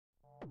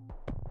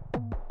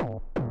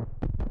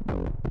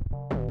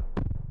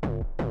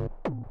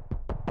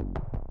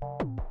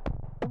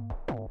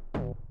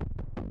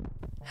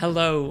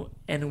Hello,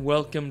 and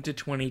welcome to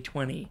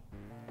 2020.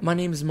 My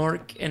name is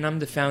Mark, and I'm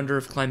the founder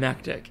of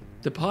Climactic,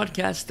 the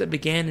podcast that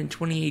began in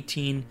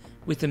 2018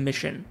 with a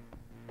mission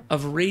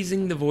of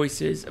raising the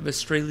voices of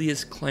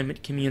Australia's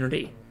climate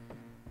community.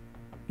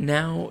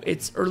 Now,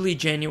 it's early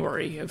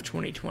January of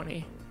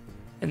 2020,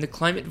 and the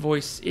climate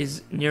voice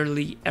is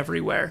nearly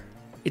everywhere.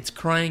 It's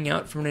crying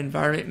out from an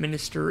environment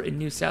minister in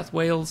New South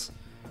Wales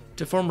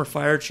to former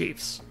fire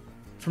chiefs,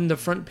 from the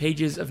front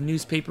pages of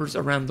newspapers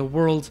around the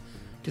world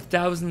to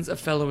thousands of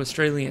fellow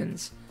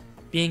Australians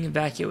being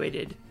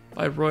evacuated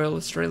by Royal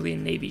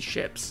Australian Navy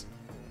ships.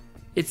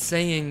 It's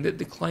saying that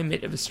the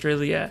climate of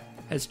Australia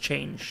has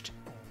changed.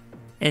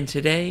 And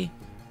today,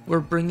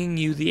 we're bringing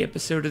you the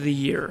episode of the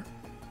year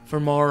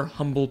from our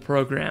humble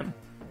program,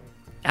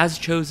 as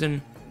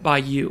chosen by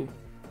you,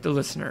 the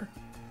listener.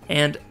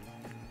 And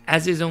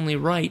as is only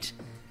right,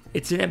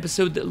 it's an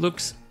episode that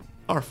looks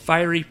our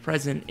fiery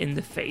present in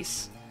the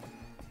face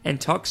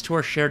and talks to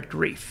our shared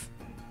grief.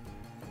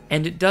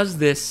 And it does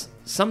this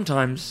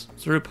sometimes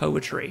through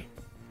poetry.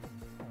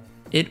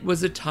 It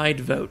was a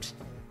tied vote,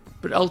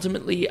 but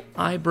ultimately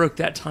I broke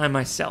that tie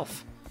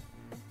myself.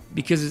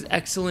 Because as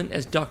excellent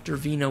as Dr.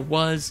 Vina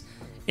was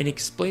in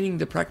explaining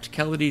the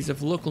practicalities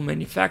of local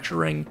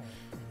manufacturing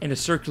and a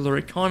circular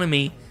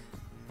economy,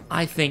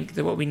 I think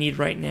that what we need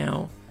right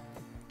now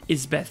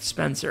is Beth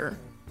Spencer,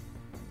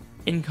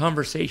 in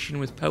conversation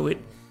with poet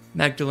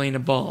Magdalena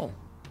Ball.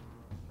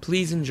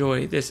 Please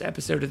enjoy this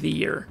episode of the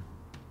year,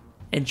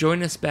 and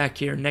join us back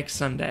here next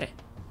Sunday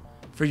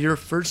for your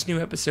first new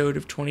episode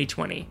of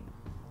 2020,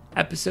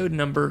 episode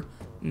number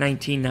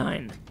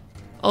 99.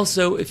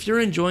 Also, if you're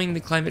enjoying the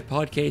Climate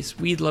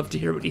Podcast, we'd love to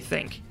hear what you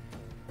think.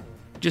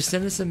 Just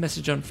send us a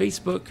message on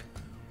Facebook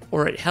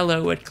or at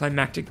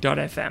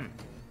hello@climactic.fm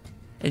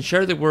and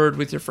share the word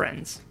with your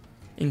friends,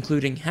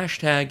 including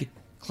hashtag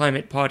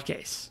Climate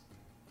Podcast.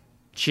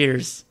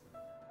 Cheers.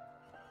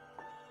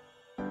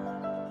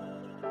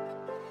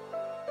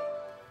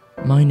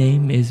 My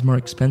name is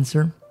Mark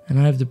Spencer, and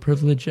I have the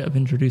privilege of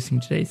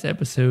introducing today's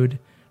episode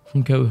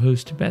from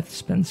co-host Beth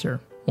Spencer,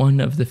 one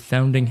of the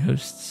founding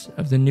hosts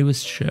of the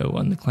newest show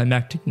on the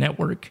Climactic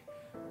Network,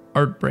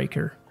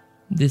 Artbreaker.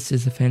 This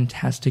is a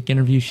fantastic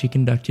interview she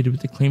conducted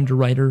with acclaimed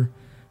writer,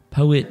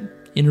 poet,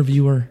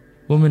 interviewer,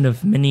 woman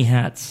of many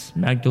hats,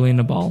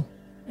 Magdalena Ball.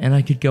 And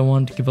I could go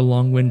on to give a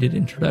long-winded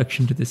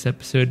introduction to this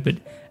episode, but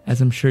as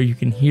I'm sure you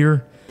can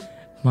hear,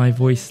 my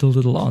voice is a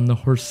little on the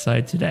hoarse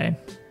side today.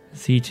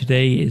 See,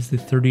 today is the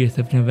 30th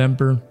of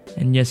November,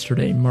 and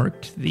yesterday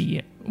marked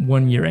the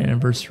one-year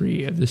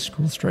anniversary of the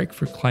school strike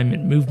for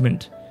climate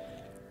movement.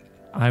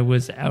 I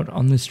was out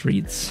on the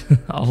streets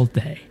all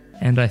day,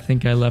 and I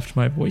think I left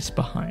my voice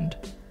behind.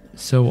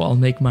 So I'll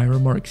make my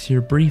remarks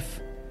here brief,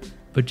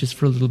 but just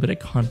for a little bit of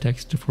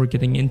context before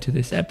getting into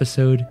this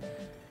episode,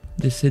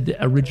 this had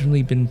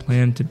originally been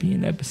planned to be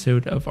an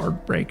episode of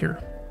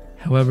Artbreaker.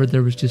 However,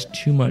 there was just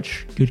too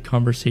much good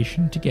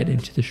conversation to get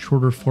into the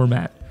shorter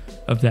format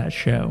of that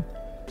show,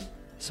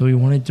 so we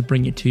wanted to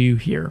bring it to you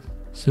here.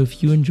 So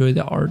if you enjoy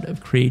the art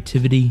of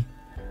creativity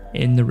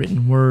in the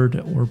written word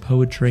or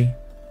poetry,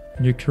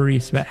 and you're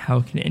curious about how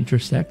it can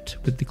intersect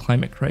with the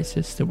climate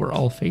crisis that we're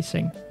all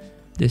facing,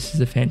 this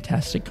is a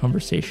fantastic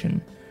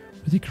conversation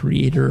with a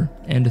creator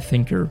and a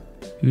thinker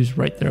who's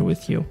right there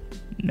with you.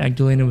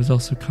 Magdalena was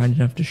also kind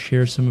enough to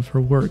share some of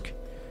her work,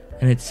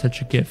 and it's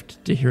such a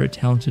gift to hear a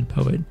talented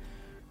poet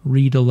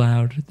read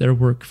aloud their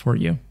work for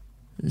you.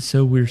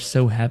 So we're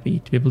so happy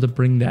to be able to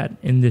bring that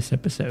in this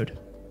episode.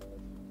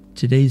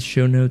 Today's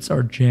show notes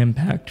are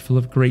jam-packed full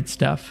of great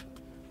stuff,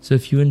 so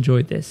if you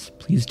enjoyed this,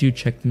 please do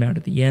check them out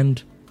at the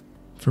end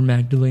for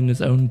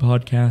Magdalena's own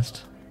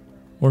podcast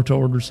or to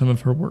order some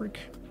of her work.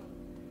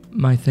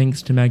 My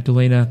thanks to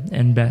Magdalena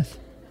and Beth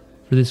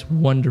for this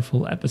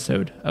wonderful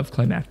episode of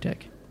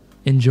Climactic.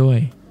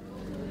 Enjoy.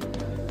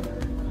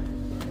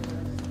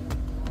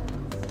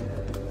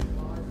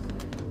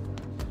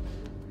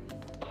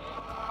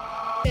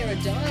 There are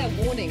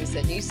dire warnings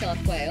that New South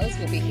Wales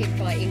will be hit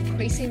by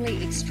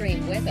increasingly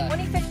extreme weather.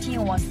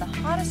 2015 was the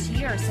hottest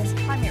year since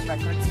climate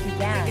records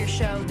began. Figures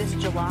show this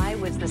July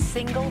was the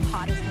single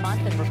hottest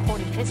month in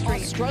recorded history.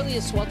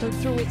 Australia sweltered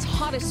through its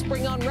hottest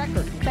spring on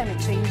record. Climate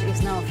change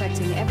is now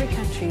affecting every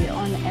country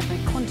on every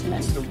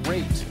continent. It's the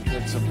rate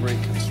that's of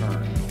great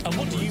concern. And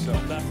what do you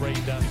put that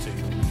rate down to?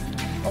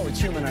 Oh,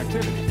 it's human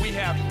activity. We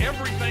have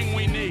everything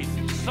we need.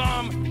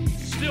 Some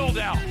still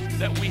doubt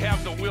that we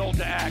have the will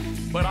to act,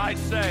 but I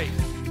say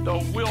the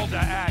will to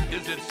act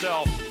is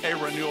itself a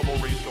renewable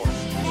resource.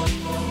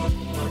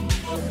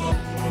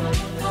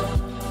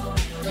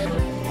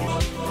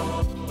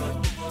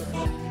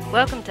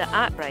 Welcome to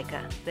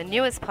Artbreaker, the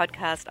newest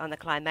podcast on the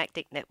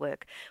Climactic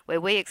Network, where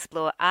we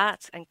explore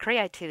art and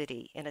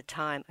creativity in a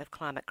time of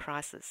climate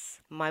crisis.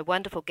 My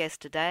wonderful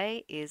guest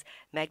today is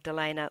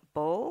Magdalena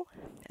Ball,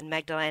 and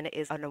Magdalena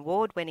is an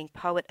award-winning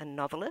poet and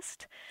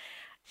novelist.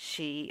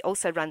 She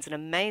also runs an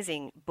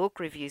amazing book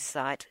review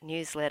site,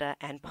 newsletter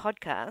and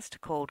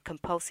podcast called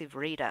Compulsive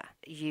Reader.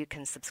 You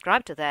can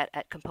subscribe to that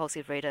at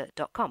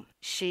compulsivereader.com.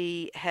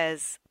 She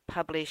has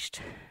published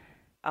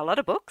a lot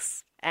of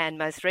books and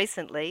most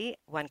recently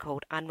one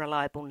called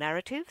Unreliable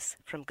Narratives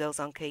from Girls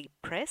on Key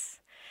Press,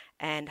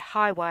 and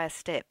High Wire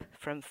Step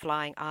from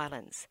Flying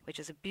Islands, which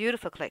is a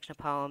beautiful collection of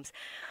poems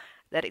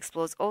that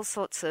explores all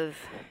sorts of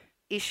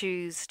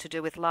issues to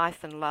do with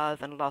life and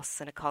love and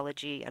loss and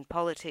ecology and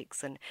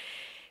politics and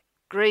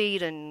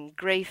greed and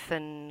grief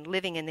and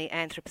living in the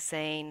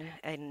Anthropocene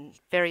in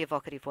very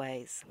evocative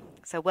ways.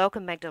 So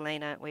welcome,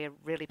 Magdalena. We are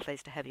really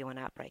pleased to have you on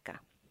Outbreaker.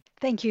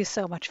 Thank you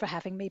so much for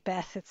having me,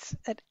 Beth. It's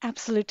an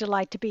absolute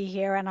delight to be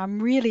here, and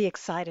I'm really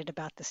excited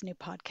about this new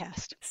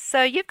podcast.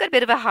 So you've got a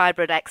bit of a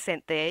hybrid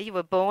accent there. You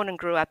were born and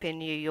grew up in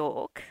New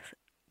York.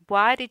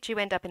 Why did you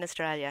end up in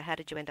Australia? How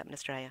did you end up in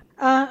Australia?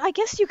 I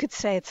guess you could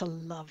say it's a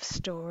love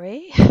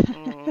story.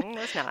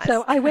 That's nice.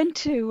 So I went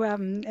to,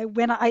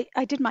 when I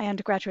did my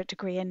undergraduate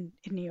degree in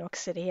New York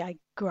City. I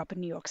grew up in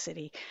New York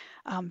City,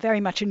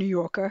 very much a New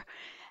Yorker.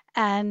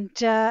 And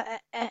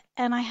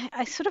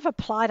I sort of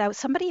applied.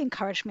 Somebody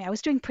encouraged me. I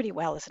was doing pretty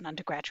well as an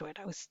undergraduate.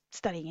 I was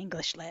studying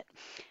English Lit,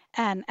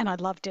 and I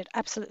loved it,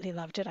 absolutely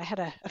loved it. I had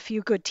a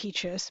few good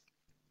teachers,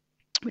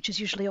 which is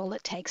usually all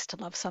it takes to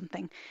love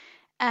something.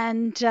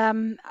 And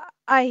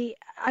I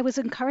was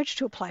encouraged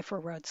to apply for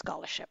a Rhodes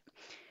Scholarship,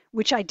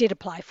 which I did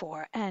apply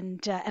for,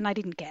 and I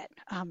didn't get.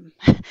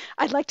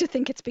 I'd like to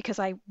think it's because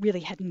I really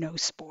had no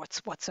sports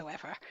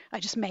whatsoever. I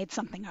just made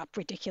something up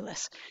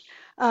ridiculous.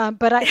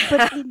 But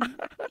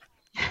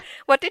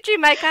what did you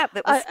make up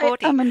that was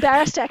sporty? I'm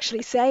embarrassed to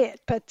actually say it,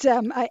 but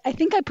I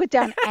think I put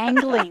down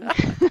angling,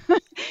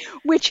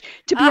 which,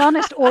 to be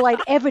honest, all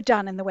I'd ever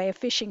done in the way of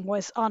fishing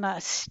was on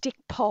a stick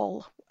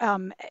pole,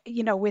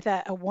 with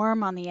a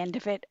worm on the end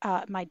of it.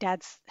 My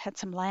dad's had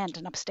some land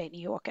in upstate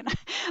New York, and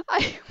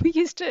we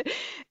used to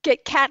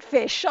get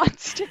catfish on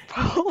stick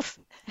poles,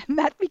 and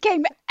that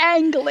became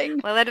angling.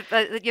 Well,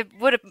 you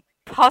would have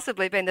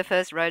possibly been the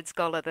first Rhodes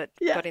Scholar that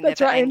got in there.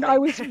 That's right. And I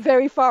was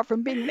very far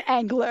from being an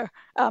angler,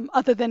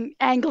 other than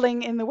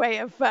angling in the way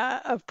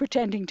of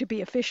pretending to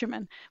be a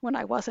fisherman when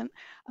I wasn't.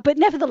 But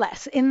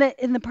nevertheless, in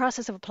the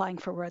process of applying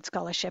for a Rhodes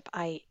Scholarship,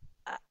 I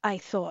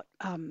thought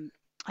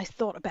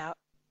about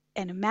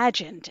and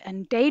imagined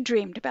and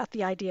daydreamed about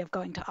the idea of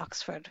going to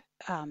Oxford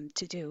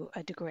to do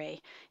a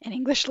degree in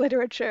English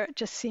literature. It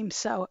just seemed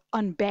so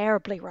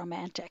unbearably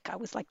romantic. I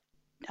was like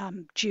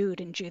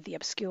Jude in Jude the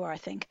Obscure, I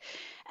think.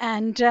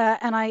 And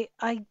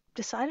I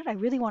decided I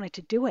really wanted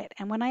to do it.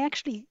 And when I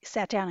actually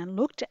sat down and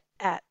looked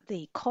at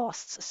the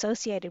costs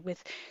associated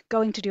with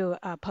going to do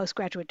a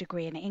postgraduate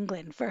degree in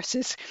England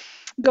versus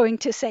going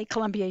to, say,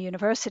 Columbia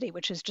University,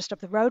 which is just up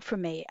the road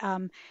from me,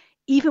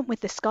 even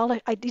with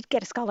the I did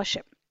get a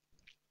scholarship.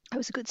 I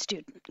was a good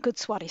student, good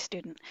Swati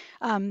student.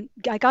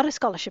 I got a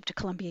scholarship to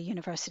Columbia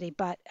University,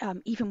 but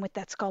even with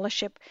that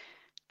scholarship,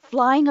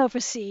 flying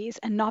overseas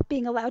and not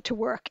being allowed to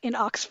work in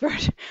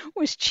Oxford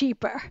was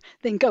cheaper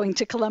than going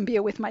to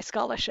Columbia with my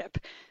scholarship.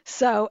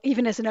 So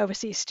even as an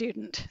overseas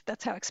student,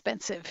 that's how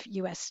expensive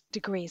U.S.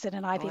 degrees at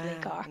an Ivy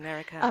League are.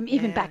 America,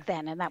 even back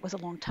then, and that was a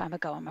long time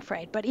ago, I'm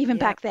afraid. But even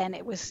back then,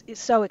 it's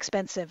so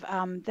expensive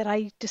that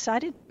I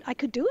decided I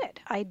could do it.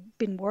 I'd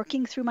been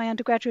working through my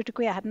undergraduate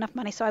degree. I had enough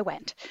money, so I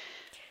went.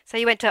 So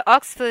you went to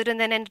Oxford and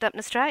then ended up in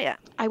Australia.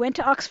 I went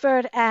to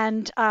Oxford,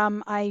 and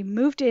I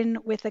moved in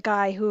with a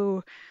guy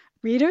who...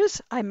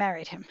 Readers, I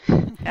married him.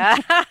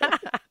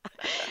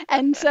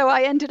 And so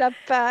I ended up,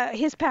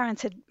 his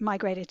parents had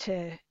migrated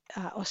to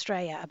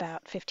Australia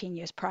about 15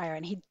 years prior,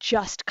 and he'd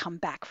just come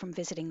back from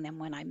visiting them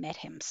when I met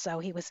him. So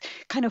he was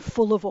kind of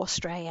full of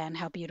Australia and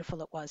how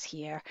beautiful it was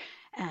here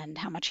and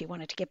how much he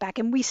wanted to get back.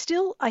 And I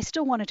still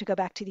wanted to go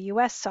back to the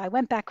US. So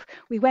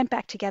we went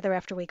back together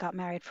after we got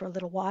married for a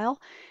little while.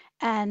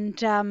 And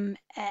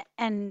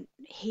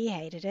he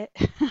hated it.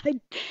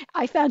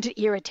 I found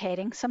it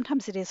irritating.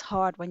 Sometimes it is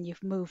hard when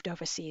you've moved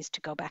overseas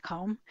to go back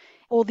home.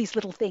 All these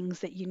little things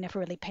that you never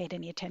really paid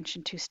any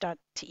attention to start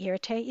to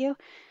irritate you.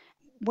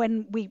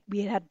 When we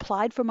had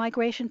applied for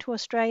migration to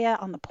Australia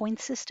on the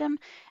points system,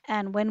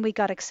 and when we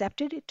got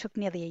accepted, it took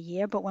nearly a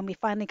year, but when we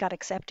finally got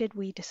accepted,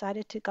 we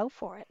decided to go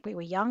for it. We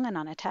were young and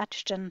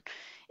unattached, and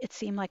it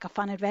seemed like a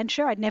fun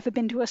adventure. I'd never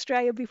been to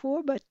Australia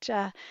before,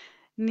 but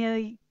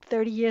nearly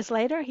 30 years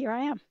later, here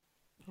I am.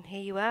 And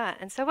here you are.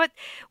 And so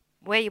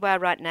where you are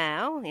right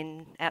now,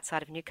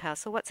 outside of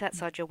Newcastle, what's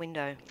outside your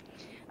window?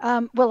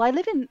 Well, I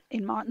live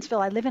in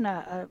Martinsville. I live in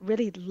a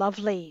really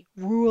lovely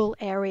rural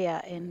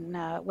area in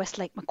West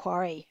Lake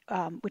Macquarie,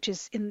 which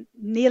is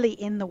nearly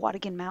in the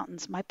Watagan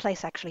Mountains. My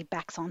place actually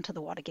backs onto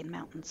the Watagan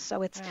Mountains.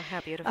 So it's how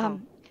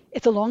beautiful.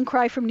 It's a long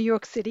cry from New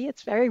York City.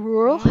 It's very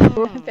rural,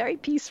 very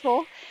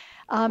peaceful.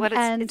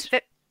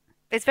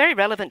 It's very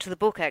relevant to the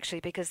book,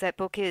 actually, because that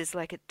book is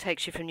like it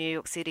takes you from New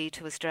York City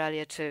to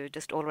Australia to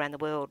just all around the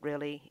world,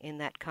 really, in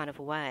that kind of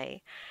a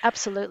way.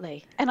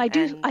 Absolutely. And I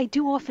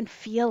do often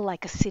feel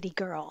like a city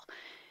girl,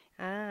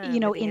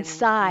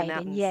 inside,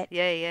 and yet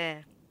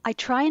I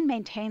try and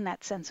maintain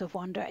that sense of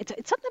wonder.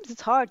 Sometimes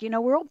it's hard.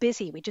 We're all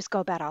busy. We just go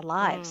about our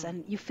lives,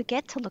 and you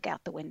forget to look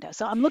out the window.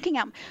 So I'm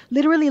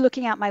literally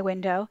looking out my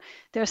window.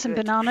 There are some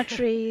banana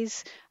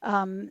trees.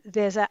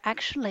 There's a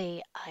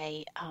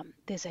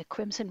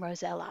crimson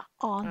rosella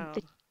on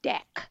the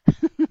deck.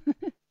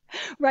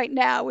 right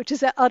now, which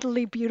is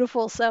utterly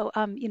beautiful. So,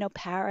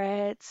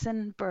 parrots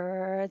and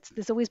birds.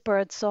 There's always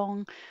bird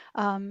song,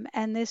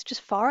 and there's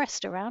just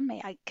forest around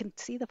me. I can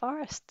see the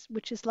forest,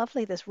 which is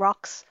lovely. There's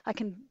rocks. I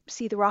can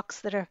see the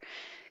rocks that are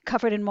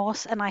covered in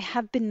moss, and I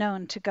have been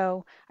known to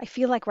go. I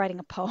feel like writing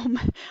a poem.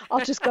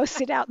 I'll just go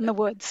sit out in the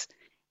woods,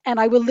 and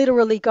I will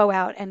literally go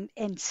out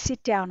and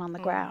sit down on the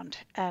ground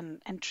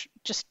and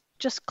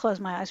just close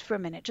my eyes for a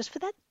minute, just for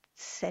that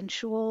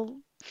sensual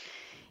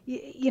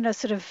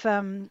sort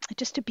of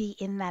just to be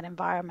in that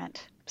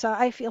environment. So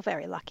I feel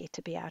very lucky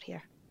to be out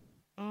here.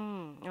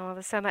 Oh,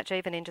 there's so much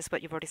even in just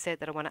what you've already said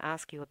that I want to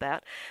ask you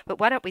about. But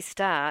why don't we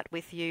start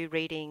with you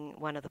reading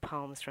one of the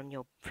poems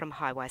from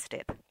Highway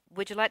Step?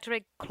 Would you like to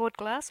read Claude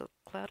Glass or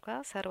Cloud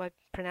Glass? How do I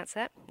pronounce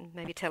that?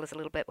 Maybe tell us a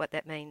little bit what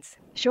that means.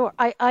 Sure.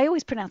 I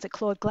always pronounce it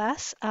Claude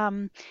Glass.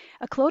 A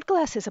Claude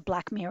Glass is a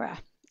black mirror.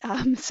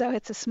 So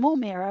it's a small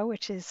mirror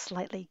which is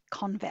slightly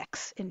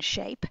convex in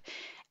shape,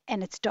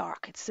 and it's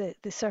dark.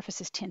 The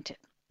surface is tinted,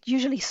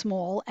 usually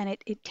small, and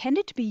it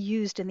tended to be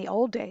used in the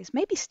old days,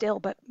 maybe still,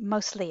 but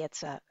mostly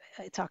it's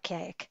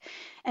archaic.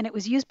 And it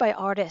was used by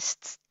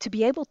artists to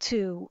be able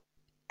to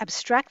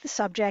abstract the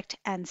subject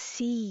and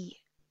see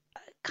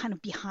kind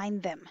of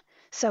behind them.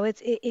 So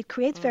it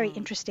creates very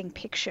interesting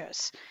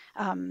pictures.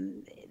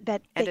 And a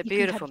you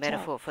beautiful can kind of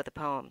metaphor for the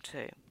poem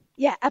too.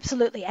 Yeah,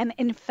 absolutely. And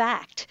in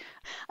fact,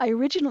 I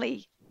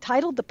originally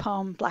titled the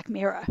poem Black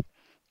Mirror.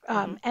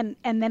 And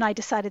then I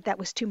decided that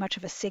was too much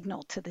of a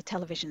signal to the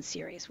television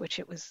series, which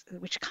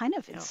kind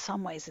of in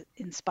some ways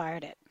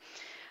inspired it.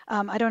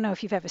 I don't know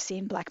if you've ever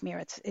seen Black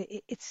Mirror.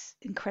 It's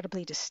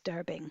incredibly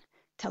disturbing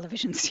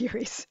television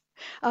series.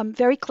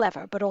 Very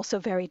clever, but also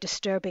very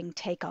disturbing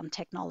take on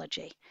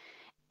technology,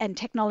 and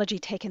technology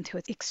taken to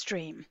its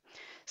extreme.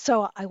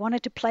 So I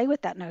wanted to play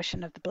with that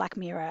notion of the Black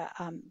Mirror,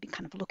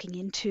 kind of looking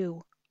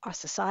into our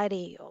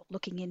society or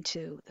looking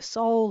into the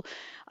soul,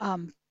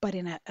 but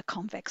in a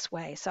convex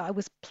way. So I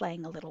was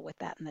playing a little with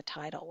that in the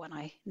title when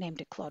I named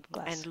it Claude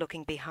Glass. And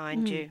looking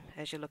behind you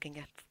as you're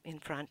looking in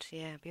front.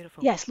 Yeah,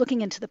 beautiful. Yes,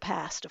 looking into the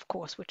past, of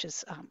course, which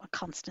is a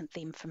constant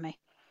theme for me.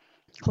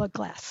 Claude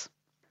Glass.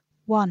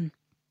 1.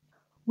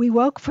 We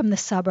woke from the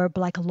suburb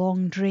like a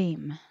long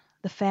dream,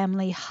 the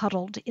family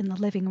huddled in the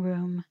living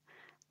room,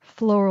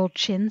 floral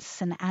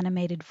chintz and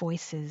animated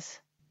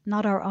voices,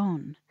 not our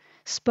own,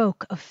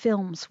 spoke of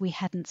films we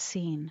hadn't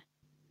seen.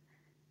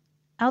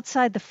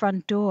 Outside the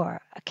front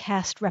door, a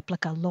cast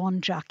replica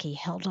lawn jockey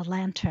held a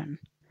lantern.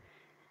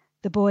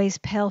 The boy's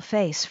pale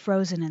face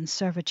frozen in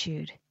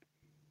servitude.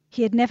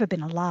 He had never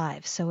been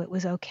alive, so it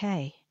was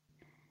okay.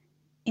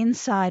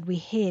 Inside, we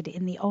hid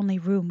in the only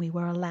room we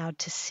were allowed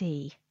to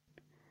see.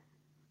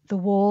 The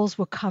walls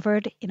were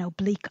covered in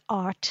oblique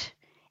art,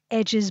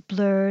 edges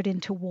blurred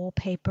into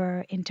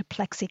wallpaper, into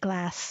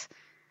plexiglass,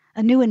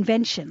 a new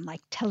invention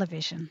like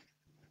television.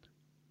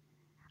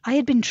 I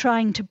had been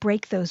trying to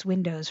break those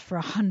windows for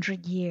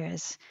 100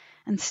 years,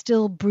 and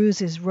still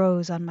bruises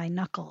rose on my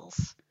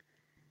knuckles.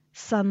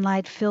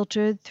 Sunlight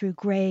filtered through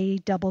gray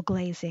double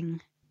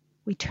glazing.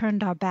 We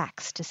turned our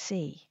backs to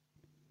see.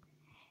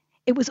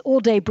 It was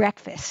all-day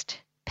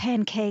breakfast,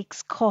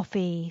 pancakes,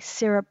 coffee,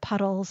 syrup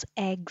puddles,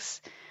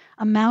 eggs,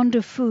 a mound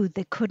of food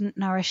that couldn't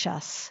nourish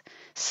us,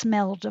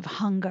 smelled of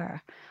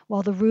hunger,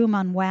 while the room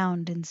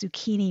unwound in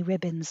zucchini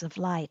ribbons of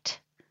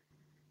light.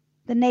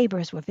 The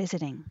neighbors were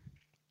visiting.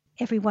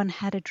 Everyone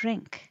had a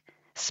drink,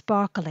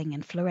 sparkling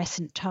in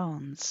fluorescent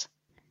tones.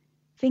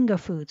 Finger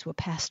foods were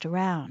passed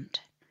around.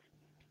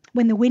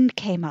 When the wind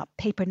came up,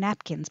 paper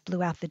napkins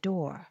blew out the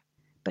door,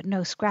 but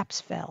no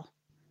scraps fell,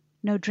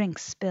 no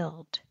drinks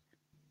spilled.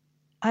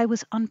 I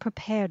was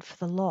unprepared for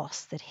the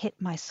loss that hit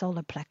my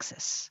solar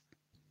plexus.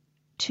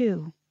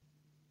 2.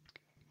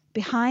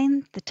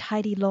 Behind the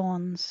tidy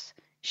lawns,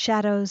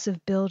 shadows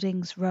of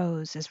buildings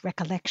rose as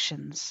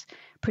recollections,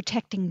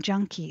 protecting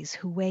junkies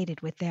who waited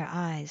with their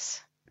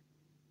eyes.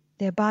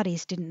 Their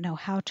bodies didn't know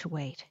how to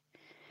wait,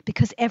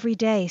 because every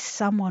day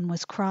someone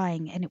was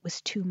crying and it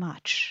was too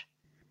much.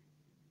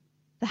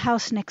 The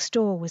house next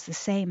door was the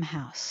same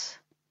house.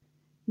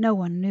 No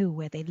one knew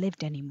where they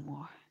lived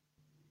anymore.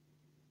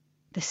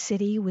 The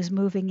city was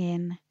moving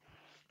in,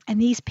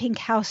 and these pink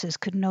houses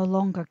could no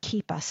longer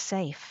keep us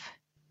safe.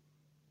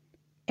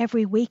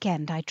 Every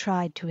weekend I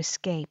tried to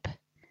escape,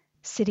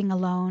 sitting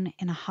alone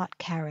in a hot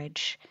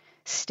carriage,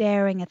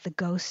 staring at the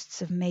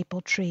ghosts of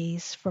maple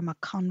trees from a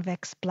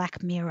convex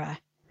black mirror,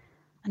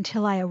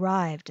 until I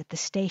arrived at the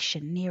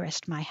station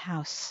nearest my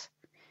house.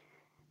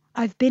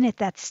 I've been at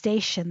that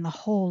station the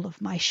whole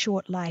of my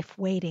short life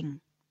waiting.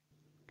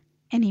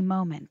 Any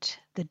moment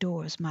the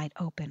doors might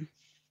open.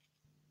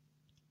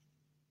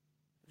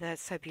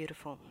 That's so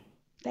beautiful.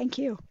 Thank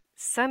you.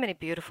 So many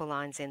beautiful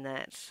lines in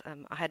that.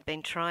 I had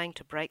been trying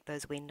to break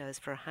those windows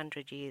for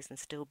 100 years and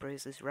still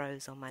bruises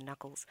rose on my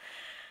knuckles.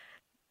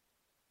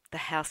 The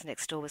house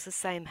next door was the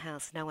same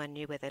house. No one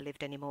knew where they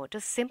lived anymore.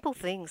 Just simple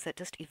things that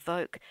just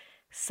evoke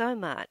so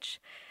much.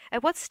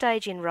 At what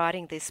stage in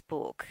writing this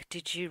book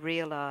did you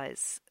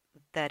realise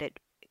that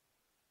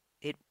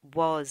it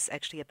was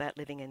actually about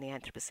living in the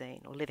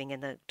Anthropocene or living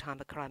in the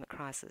time of climate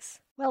crisis?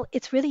 Well,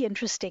 it's really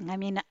interesting. I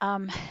mean,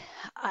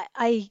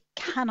 I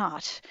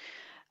cannot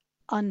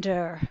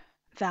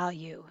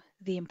undervalue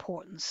the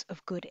importance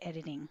of good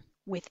editing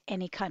with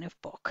any kind of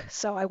book.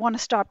 So I want to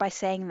start by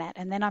saying that,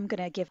 and then I'm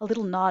going to give a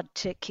little nod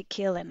to Kit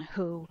Keelan,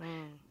 who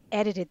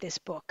edited this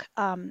book.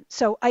 I'll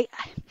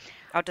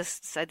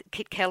just say that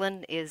Kit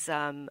Keelan is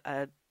an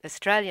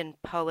Australian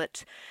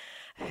poet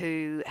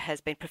who has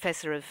been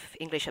Professor of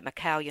English at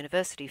Macau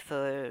University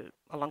for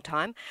a long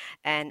time,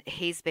 and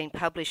he's been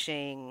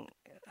publishing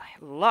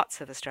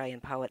lots of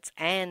Australian poets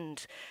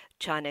and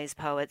Chinese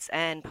poets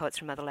and poets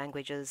from other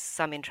languages,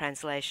 some in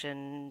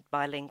translation,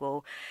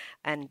 bilingual,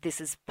 and this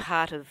is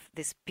part of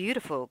this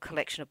beautiful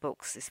collection of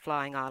books, this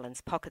Flying Islands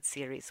Pocket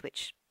series,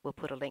 which we'll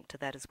put a link to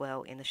that as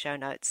well in the show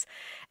notes.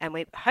 And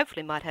we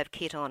hopefully might have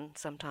Kit on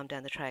sometime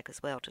down the track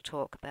as well to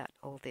talk about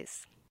all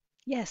this.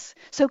 Yes.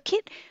 So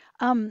Kit,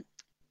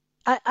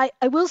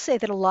 I will say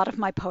that a lot of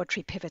my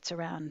poetry pivots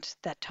around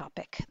that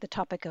topic, the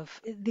topic of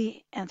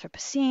the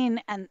Anthropocene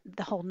and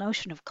the whole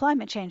notion of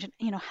climate change.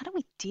 And, how do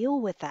we deal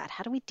with that?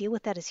 How do we deal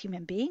with that as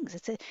human beings?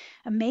 It's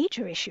a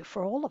major issue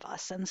for all of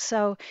us. And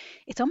so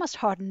it's almost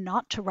hard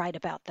not to write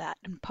about that.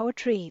 And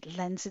poetry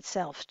lends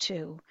itself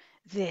to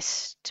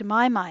this, to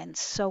my mind,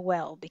 so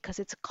well because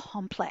it's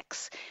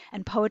complex.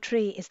 And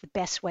poetry is the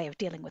best way of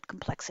dealing with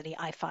complexity,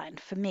 I find,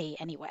 for me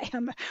anyway.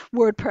 I'm a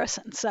word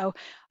person. So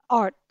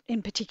art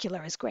in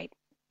particular is great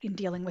in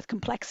dealing with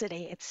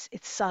complexity. It's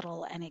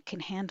subtle and it can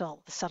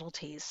handle the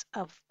subtleties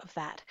of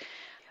that.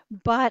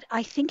 But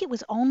I think it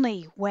was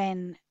only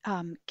when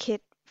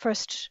Kit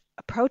first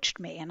approached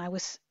me, and I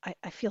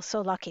feel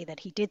so lucky that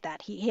he did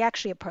that. He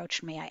actually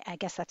approached me, I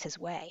guess that's his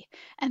way,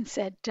 and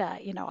said,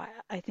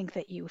 I think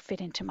that you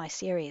fit into my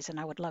series and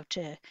I would love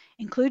to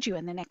include you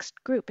in the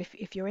next group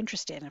if you're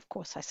interested. And of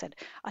course I said,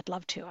 I'd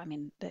love to. I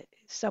mean,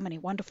 so many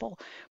wonderful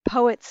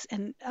poets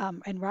and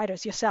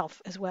writers,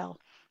 yourself as well,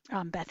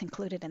 Beth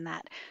included in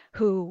that,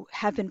 who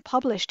have been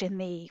published in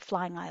the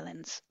Flying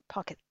Islands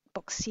Pocket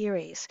book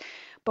series.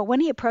 But when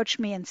he approached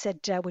me and said,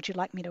 would you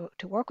like me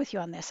to work with you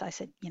on this? I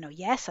said,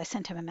 yes. I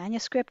sent him a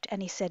manuscript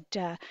and he said,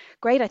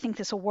 great, I think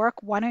this will work.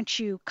 Why don't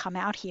you come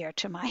out here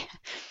to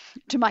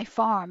my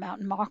farm out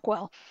in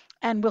Markwell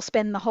and we'll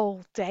spend the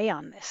whole day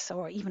on this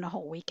or even a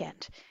whole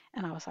weekend.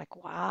 And I was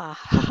like, wow.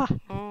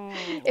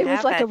 It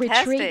was like fantastic. A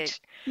retreat.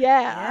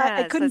 Yeah,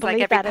 I couldn't believe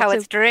that. It's like every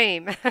poet's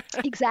dream.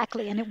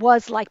 Exactly. And it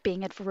was like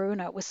being at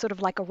Varuna. It was sort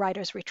of like a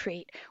writer's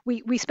retreat.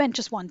 We spent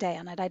just one day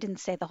on it. I didn't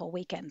stay the whole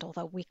weekend,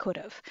 although we could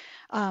have.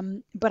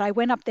 But I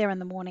went up there in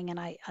the morning and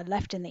I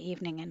left in the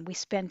evening, and we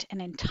spent an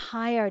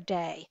entire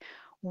day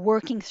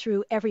working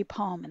through every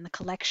poem in the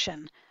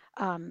collection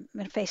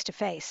face to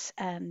face,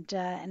 and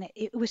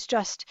it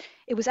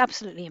was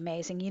absolutely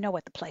amazing. You know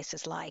what the place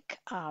is like,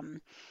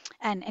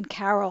 and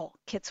Carol,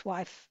 Kit's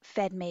wife,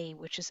 fed me,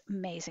 which is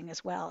amazing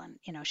as well,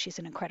 and she's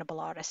an incredible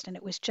artist, and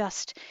it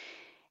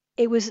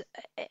was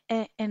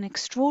an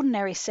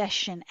extraordinary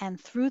session. And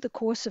through the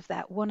course of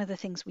that, one of the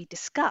things we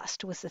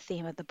discussed was the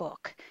theme of the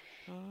book,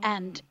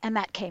 and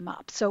that came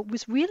up. So it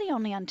was really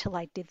only until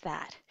I did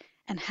that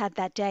and had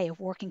that day of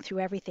working through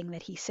everything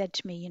that he said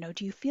to me,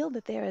 do you feel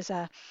that there is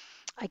a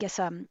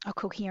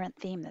coherent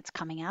theme that's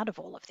coming out of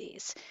all of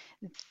these?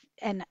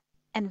 And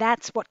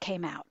that's what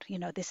came out,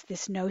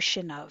 this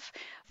notion of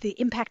the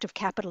impact of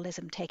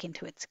capitalism taken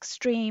to its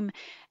extreme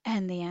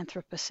and the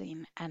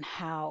Anthropocene and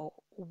how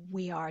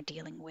we are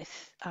dealing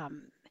with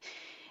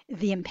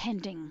the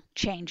impending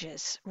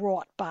changes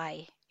wrought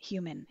by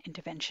human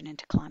intervention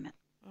into climate.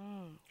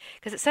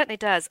 Because it certainly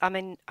does. I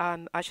mean,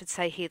 I should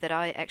say here that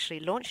I actually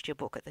launched your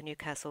book at the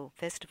Newcastle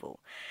Festival,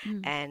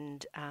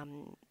 and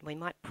we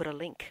might put a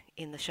link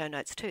in the show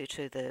notes too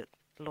to the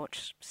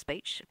launch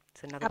speech.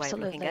 It's another way of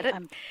looking at it.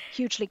 I'm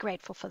hugely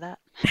grateful for that.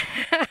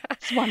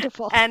 It's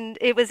wonderful. And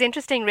it was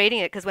interesting reading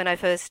it because when I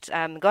first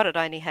got it,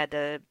 I only had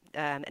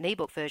an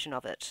ebook version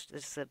of it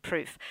as a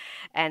proof,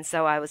 and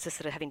so I was just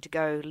sort of having to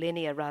go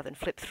linear rather than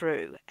flip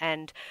through.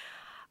 And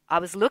I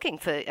was looking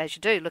for, as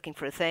you do, looking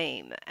for a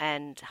theme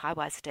and high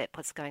by step,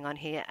 what's going on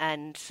here?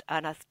 And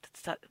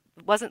it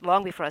wasn't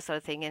long before I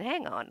started thinking,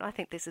 hang on, I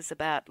think this is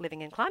about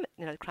living in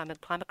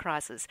climate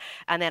crisis.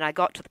 And then I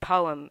got to the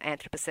poem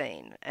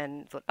Anthropocene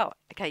and thought, oh,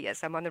 okay,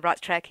 yes, I'm on the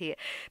right track here.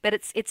 But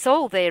it's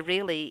all there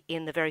really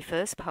in the very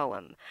first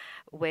poem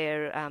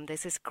where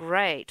there's this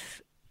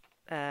great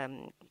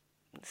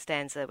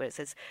stanza where it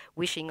says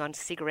wishing on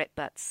cigarette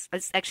butts.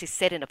 It's actually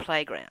set in a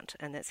playground,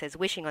 and it says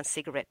wishing on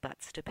cigarette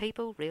butts. Do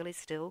people really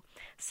still?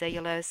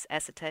 Cellulose,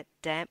 acetate,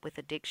 damp with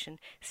addiction,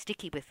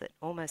 sticky with it,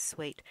 almost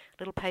sweet.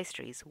 Little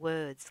pastries,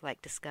 words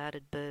like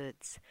discarded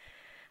birds.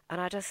 And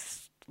I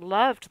just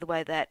loved the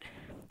way that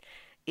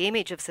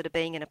image of sort of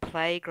being in a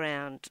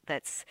playground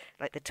that's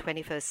like the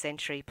 21st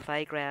century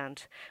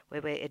playground where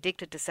we're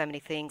addicted to so many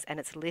things and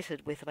it's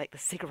littered with like the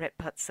cigarette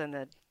butts and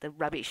the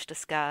rubbish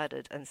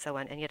discarded and so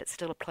on, and yet it's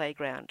still a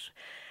playground.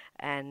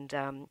 And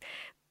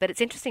but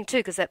it's interesting too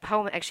because that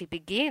poem actually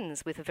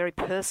begins with a very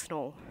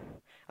personal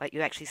like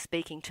you're actually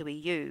speaking to a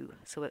you,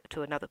 so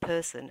to another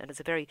person, and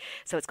it's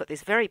got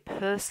this very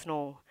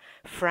personal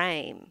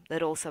frame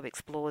that also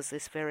explores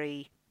this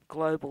very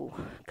global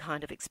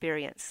kind of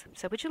experience.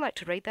 So would you like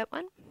to read that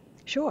one?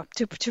 Sure.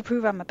 To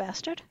prove I'm a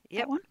bastard?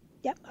 Yep. That one?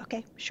 Yep.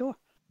 Okay, sure.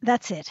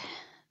 That's it.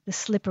 The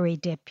slippery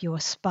dip your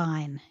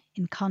spine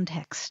in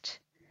context.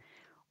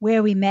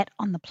 Where we met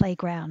on the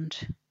playground,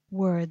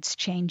 words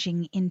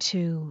changing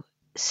into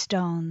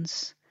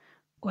stones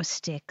or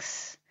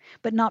sticks,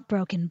 but not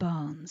broken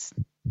bones.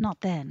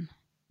 Not then.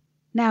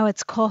 Now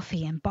it's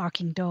coffee and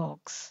barking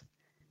dogs.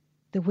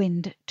 The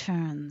wind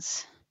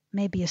turns.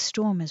 Maybe a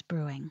storm is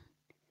brewing.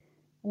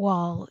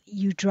 While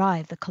you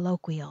drive the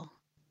colloquial,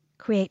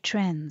 create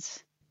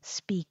trends,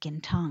 speak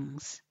in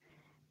tongues,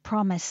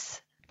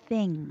 promise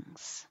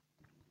things.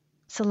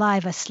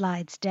 Saliva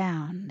slides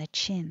down the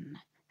chin,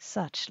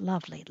 such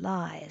lovely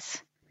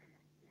lies.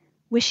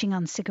 Wishing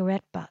on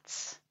cigarette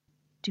butts.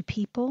 Do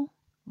people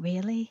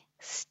really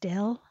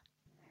still?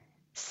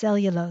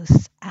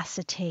 Cellulose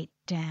acetate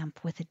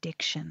damp with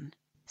addiction,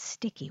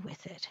 sticky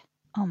with it,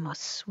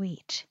 almost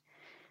sweet.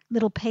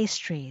 Little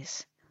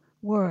pastries,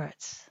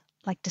 words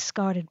like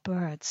discarded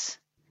birds.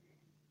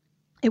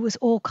 It was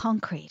all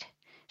concrete,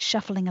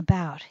 shuffling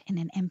about in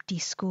an empty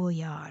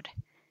schoolyard,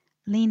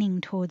 leaning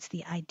towards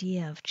the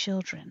idea of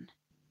children,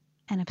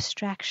 an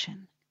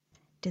abstraction.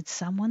 Did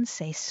someone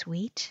say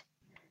sweet?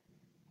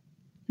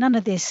 None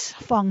of this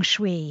feng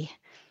shui,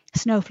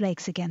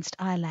 snowflakes against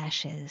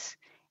eyelashes.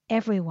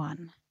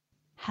 Everyone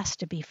has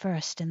to be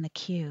first in the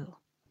queue,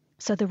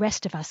 so the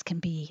rest of us can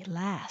be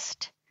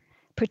last,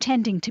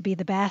 pretending to be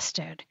the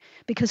bastard,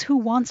 because who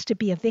wants to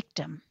be a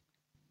victim?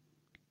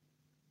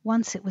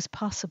 Once it was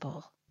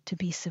possible to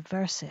be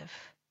subversive.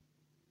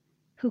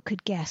 Who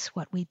could guess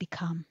what we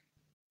become?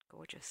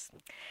 Gorgeous.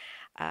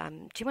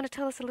 Do you want to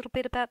tell us a little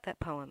bit about that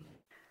poem?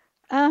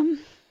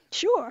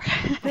 Sure.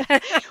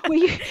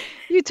 Well,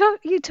 you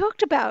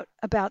talked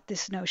about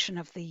this notion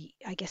of the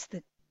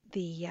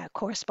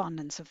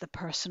correspondence of the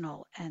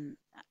personal and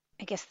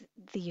I guess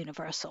the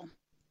universal.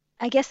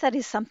 I guess that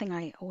is something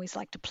I always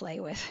like to play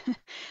with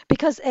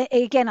because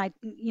again I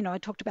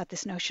talked about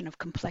this notion of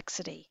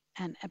complexity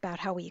and about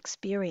how we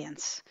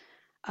experience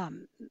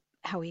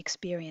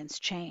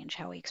change,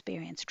 how we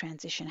experience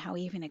transition, how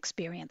we even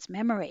experience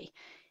memory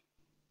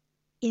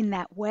in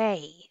that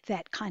way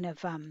that kind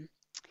of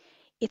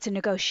it's a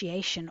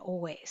negotiation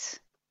always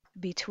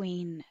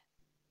between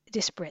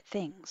disparate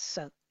things.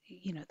 So,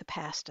 the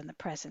past and the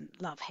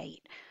present, love,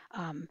 hate,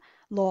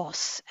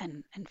 loss,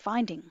 and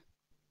finding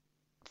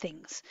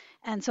things.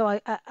 And so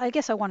I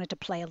guess I wanted to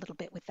play a little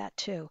bit with that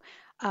too.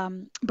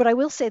 But I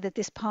will say that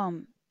this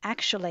poem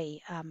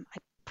actually, I'm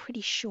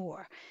pretty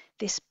sure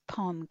this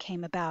poem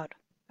came about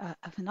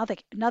of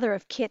another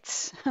of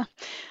Kit's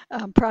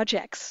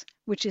projects,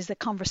 which is the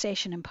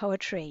Conversation and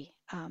Poetry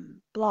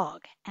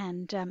blog,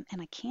 and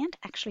I can't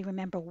actually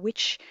remember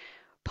which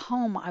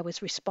poem I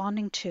was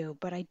responding to,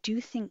 but I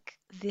do think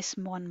this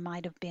one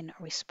might have been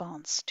a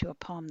response to a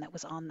poem that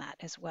was on that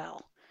as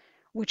well,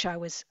 which I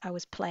was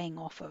playing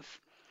off of.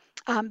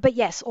 But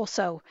yes,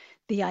 also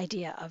the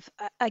idea of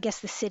I guess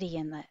the city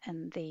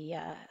and the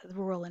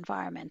rural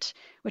environment,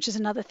 which is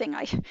another thing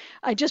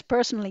I just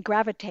personally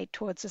gravitate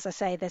towards. As I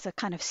say, there's a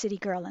kind of city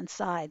girl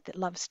inside that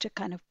loves to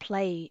kind of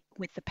play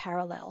with the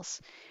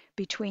parallels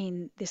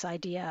between this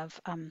idea of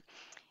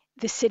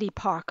the city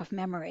park of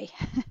memory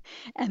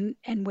and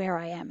where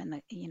I am in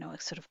the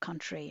sort of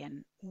country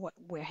and what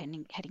we're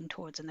heading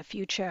towards in the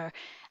future,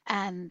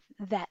 and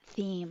that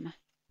theme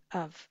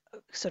of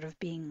sort of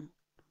being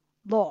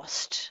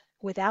lost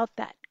without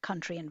that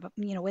country and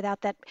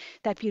without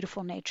that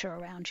beautiful nature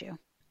around you.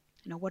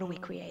 What are we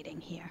creating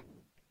here?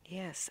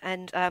 Yes,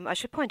 and I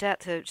should point out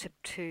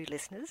to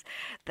listeners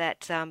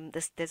that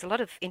there's a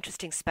lot of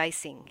interesting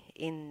spacing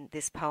in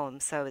this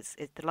poem. So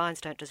the lines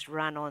don't just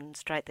run on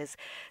straight.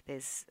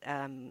 There's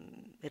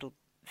little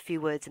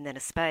few words and then a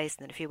space,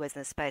 and then a few words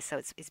and a space. So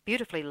it's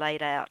beautifully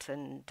laid out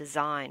and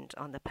designed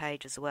on the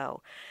page as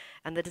well.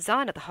 And the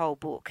design of the whole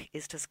book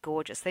is just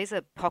gorgeous. These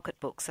are pocket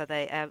books, so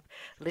they are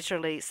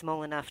literally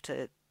small enough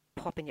to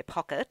pop in your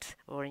pocket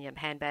or in your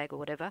handbag or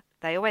whatever.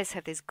 They always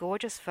have these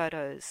gorgeous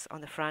photos on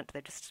the front.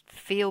 They just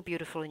feel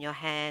beautiful in your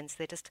hands.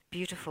 They're just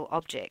beautiful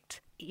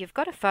object. You've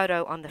got a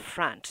photo on the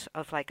front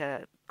of like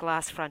a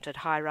glass-fronted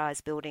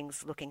high-rise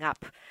buildings looking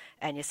up,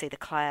 and you see the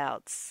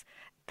clouds.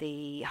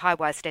 The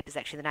high-wise step is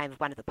actually the name of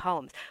one of the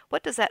poems.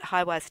 What does that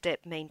high-wise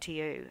step mean to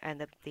you and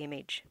the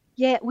image?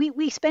 Yeah,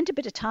 we spent a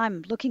bit of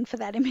time looking for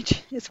that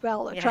image as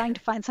well, or trying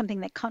to find something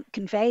that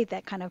conveyed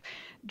that kind of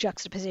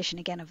juxtaposition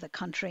again of the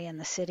country and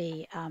the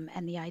city,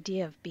 and the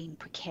idea of being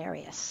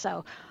precarious.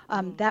 So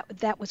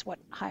that was what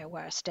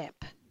high-wise step.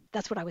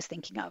 That's what I was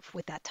thinking of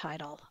with that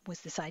title, was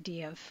this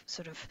idea of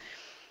sort of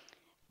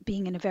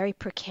being in a very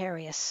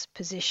precarious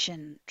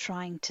position,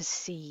 trying to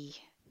see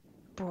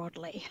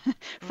broadly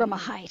from a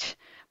height,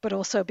 but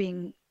also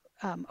being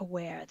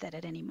aware that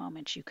at any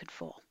moment you could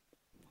fall.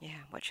 Yeah,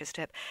 watch your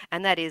step.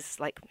 And that is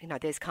like,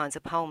 there's kinds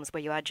of poems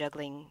where you are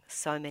juggling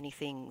so many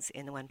things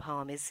in the one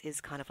poem is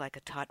kind of like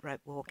a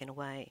tightrope walk in a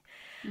way.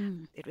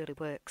 It really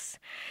works.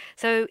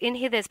 So in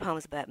here there's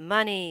poems about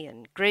money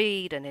and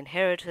greed and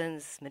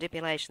inheritance,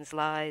 manipulations,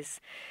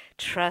 lies,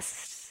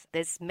 trust.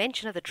 There's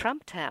mention of the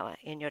Trump Tower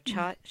in your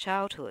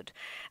childhood.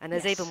 And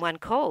there's even one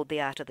called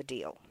The Art of the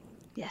Deal.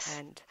 Yes.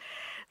 And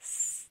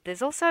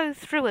there's also,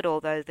 through it all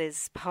though,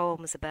 there's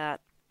poems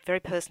about very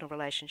personal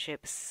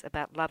relationships,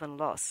 about love and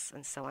loss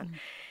and so on.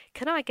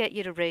 Can I get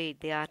you to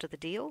read The Art of the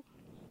Deal?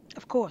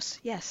 Of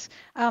course, yes.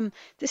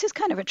 This is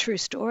kind of a true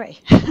story.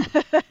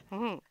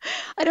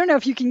 I don't know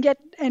if you can get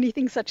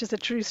anything such as a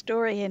true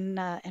story in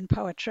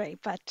poetry,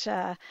 but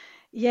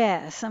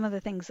some of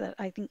the things that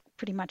I think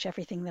pretty much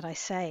everything that I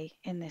say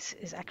in this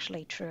is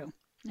actually true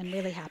and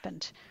really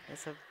happened.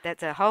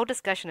 That's a whole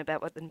discussion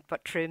about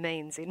what true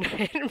means in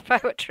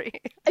poetry.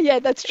 Yeah,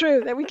 that's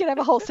true. That we could have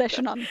a whole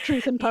session on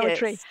truth and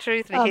poetry. Yes,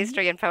 truth and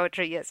history and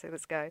poetry. Yes,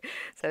 let's go.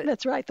 So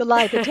that's right. The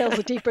lie that tells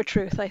a deeper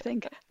truth, I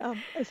think,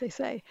 as they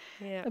say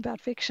about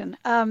fiction.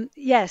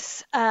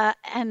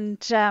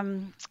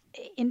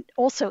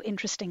 Also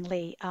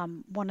interestingly,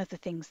 one of the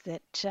things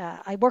that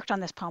I worked on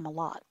this poem a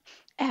lot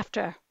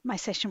after my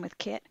session with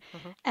Kit,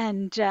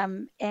 and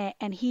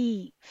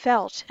he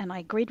felt, and I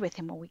agreed with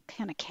him, when we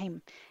kind of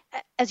came,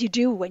 as you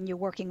do when you're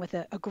working with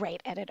a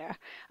great editor,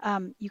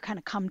 you kind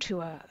of come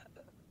to a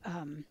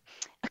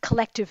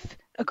collective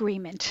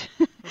agreement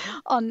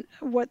on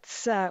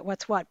what's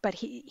what. But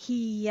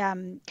he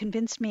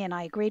convinced me, and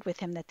I agreed with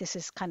him, that this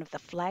is kind of the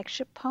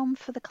flagship poem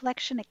for the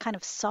collection. It kind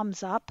of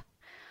sums up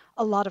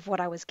a lot of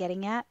what I was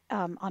getting at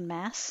en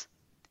masse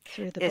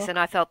through the book. Yes, and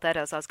I felt that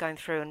as I was going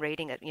through and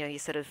reading it. You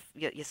sort of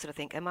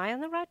think, am I on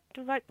the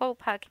right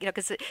ballpark?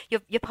 Because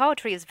your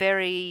poetry is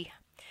very,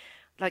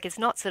 like, it's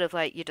not sort of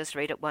like you just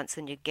read it once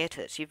and you get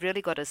it. You've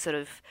really got to sort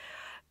of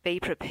be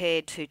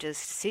prepared to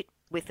just sit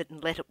with it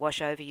and let it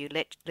wash over you.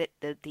 Let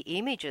the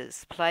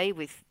images play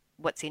with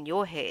what's in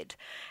your head,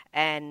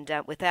 and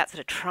without sort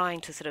of trying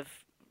to sort of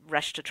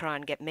rush to try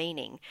and get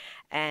meaning.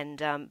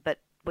 And but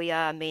we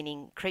are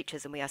meaning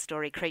creatures, and we are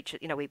story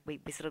creatures. We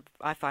sort of,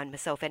 I find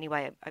myself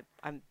anyway,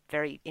 I'm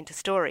very into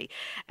story.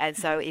 And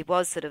so it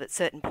was sort of at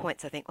certain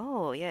points I think,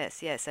 oh,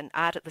 yes. And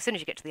as soon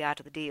as you get to The Art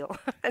of the Deal,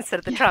 instead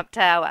of the Trump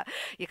Tower,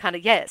 you kind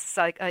of, yes.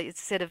 So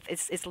it's sort of,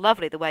 it's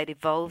lovely the way it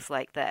evolves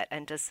like that,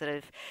 and just sort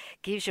of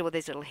gives you all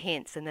these little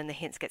hints, and then the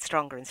hints get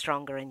stronger and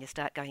stronger, and you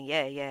start going,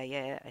 yeah,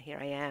 here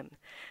I am.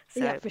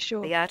 So yeah, for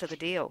sure. The Art of the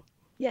Deal.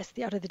 Yes,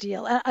 The Art of the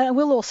Deal. I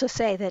will also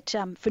say that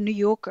for New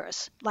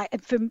Yorkers, like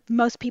for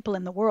most people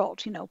in the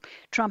world,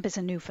 Trump is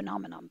a new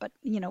phenomenon. But,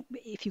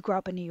 if you grow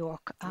up in New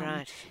York,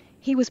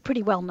 he was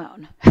pretty well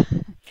known.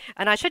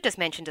 And I should just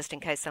mention, just in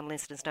case some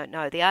listeners don't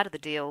know, The Art of the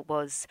Deal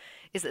is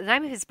it the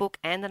name of his book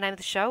and the name of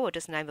the show, or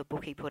just the name of a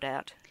book he put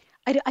out?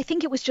 I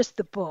think it was just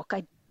the book.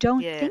 I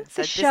don't think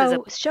the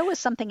show was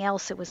something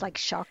else. It was like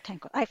Shark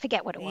Tank. I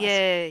forget what it was.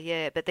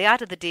 Yeah. But The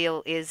Art of the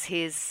Deal is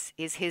his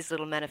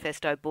little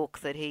manifesto book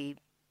that he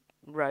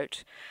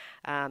wrote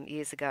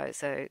years ago.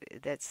 So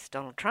that's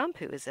Donald Trump,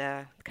 who is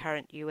our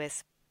current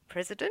US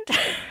president.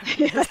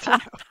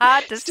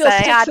 Hard to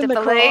say, hard to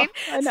believe.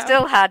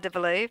 Still hard to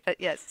believe, but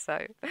yes,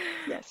 so.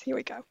 Yes, here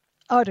we go.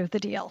 Art of the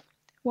Deal.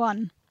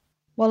 1.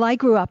 While I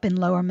grew up in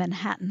Lower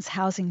Manhattan's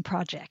housing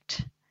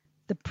project,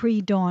 the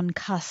pre-dawn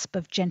cusp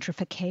of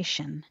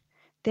gentrification,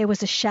 there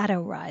was a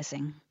shadow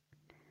rising.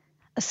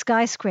 A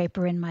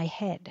skyscraper in my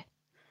head.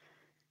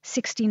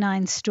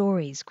 69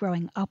 stories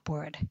growing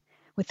upward,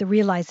 with the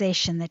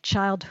realization that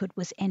childhood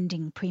was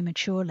ending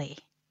prematurely.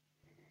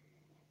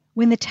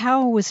 When the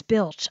tower was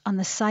built on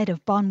the site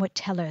of Bonwit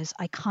Teller's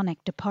iconic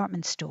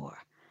department store,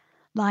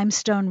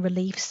 limestone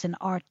reliefs and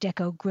Art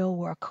Deco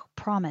grillwork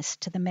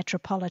promised to the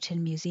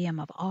Metropolitan Museum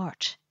of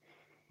Art.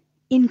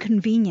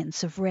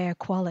 Inconvenience of rare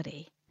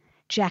quality,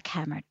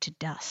 jackhammered to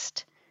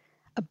dust,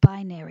 a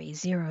binary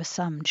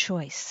zero-sum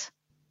choice.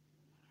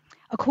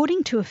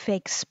 According to a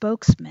fake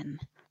spokesman,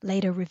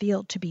 later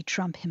revealed to be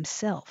Trump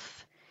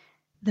himself,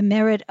 the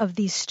merit of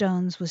these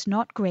stones was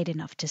not great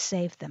enough to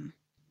save them.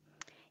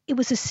 It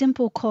was a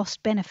simple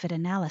cost-benefit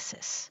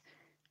analysis,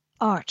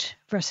 art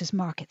versus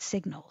market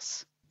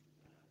signals.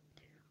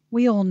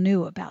 We all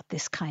knew about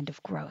this kind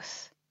of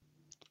growth.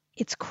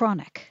 It's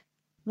chronic,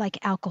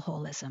 like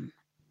alcoholism,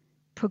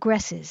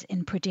 progresses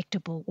in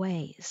predictable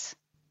ways.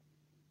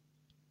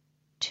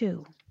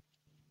 2.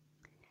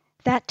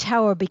 That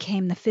tower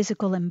became the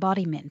physical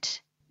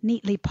embodiment,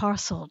 neatly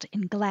parceled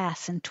in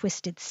glass and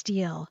twisted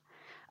steel,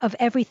 of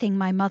everything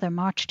my mother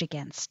marched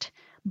against,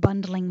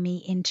 bundling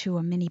me into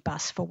a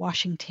minibus for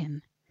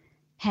Washington,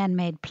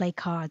 handmade play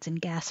cards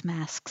and gas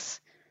masks.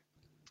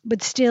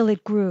 But still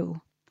it grew,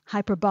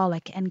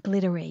 hyperbolic and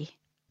glittery.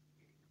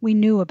 We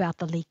knew about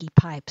the leaky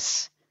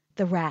pipes,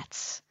 the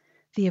rats,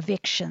 the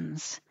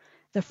evictions,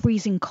 the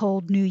freezing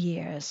cold New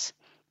Year's,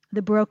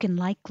 the broken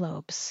light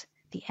globes,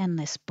 the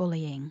endless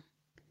bullying,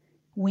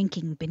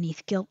 winking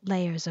beneath gilt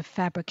layers of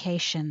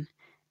fabrication,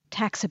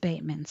 tax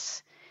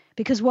abatements,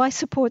 because why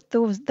support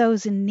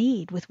those in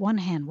need with one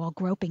hand while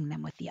groping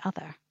them with the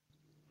other?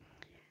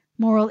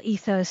 Moral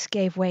ethos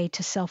gave way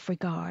to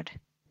self-regard,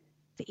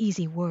 the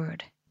easy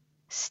word,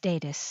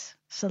 status,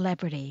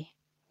 celebrity.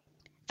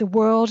 The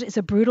world is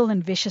a brutal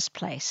and vicious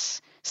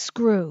place.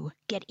 Screw,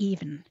 get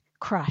even,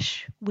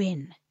 crush,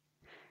 win.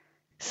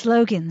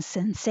 Slogans,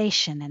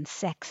 sensation, and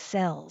sex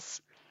sells.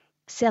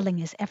 Selling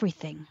is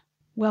everything.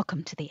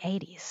 Welcome to the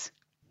 80s.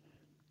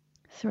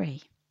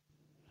 3.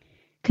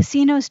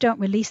 Casinos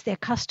don't release their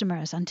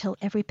customers until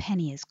every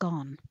penny is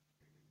gone.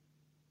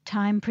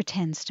 Time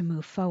pretends to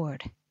move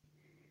forward.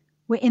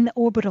 We're in the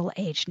orbital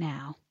age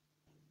now.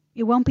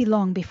 It won't be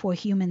long before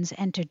humans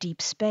enter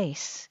deep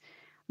space,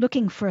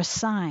 looking for a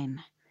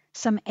sign,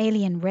 some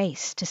alien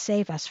race to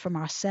save us from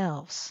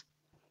ourselves.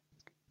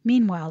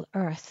 Meanwhile,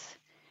 Earth,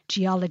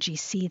 geology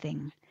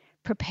seething,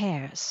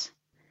 prepares,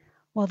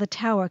 while the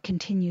tower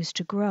continues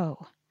to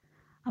grow,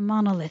 a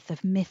monolith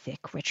of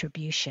mythic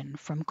retribution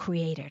from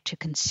creator to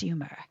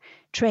consumer,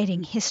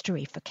 trading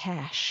history for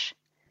cash.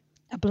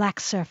 A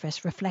black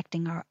surface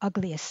reflecting our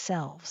ugliest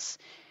selves,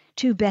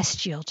 too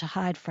bestial to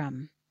hide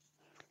from.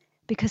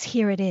 Because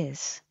here it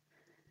is,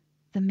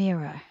 the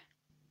mirror,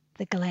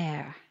 the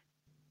glare,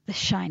 the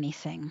shiny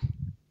thing.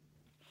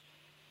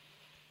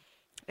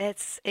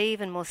 It's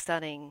even more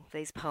stunning,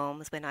 these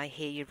poems, when I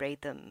hear you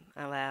read them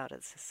aloud.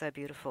 It's so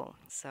beautiful.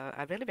 So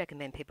I really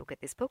recommend people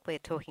get this book. We're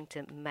talking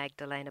to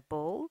Magdalena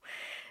Ball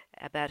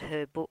about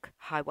her book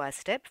High Wire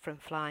Step from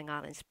Flying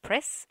Islands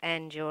Press,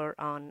 and you're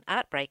on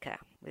Artbreaker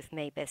with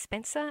me, Beth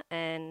Spencer,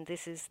 and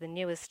this is the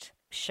newest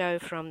show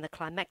from the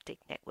Climactic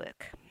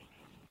Network.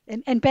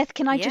 And Beth,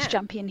 can I just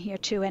jump in here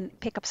too and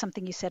pick up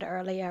something you said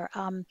earlier,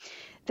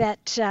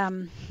 that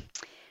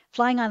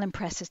Flying Island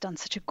Press has done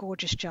such a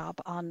gorgeous job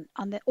on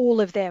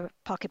all of their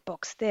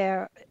pocketbooks.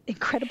 They're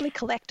incredibly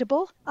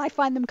collectible. I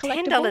find them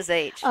collectible.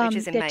 $10 each, which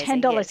is amazing.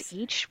 They're $10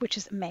 each, which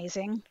is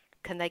amazing.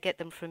 Can they get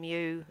them from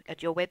you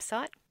at your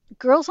website?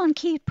 Girls on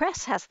Key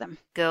Press has them.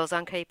 Girls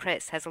on Key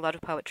Press has a lot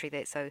of poetry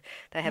there, so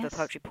they have a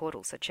poetry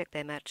portal, so check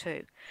them out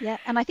too. Yeah,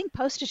 and I think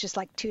postage is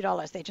like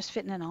 $2. They just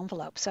fit in an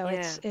envelope, so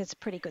it's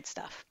pretty good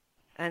stuff.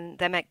 And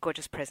they make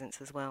gorgeous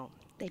presents as well.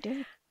 They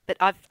do. But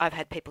I've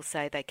had people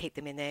say they keep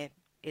them in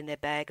their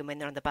bag, and when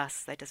they're on the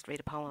bus they just read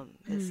a poem.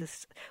 It's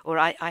just, or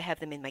I have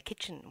them in my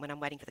kitchen when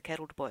I'm waiting for the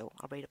kettle to boil.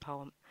 I'll read a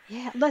poem.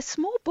 Yeah, the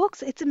small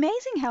books. It's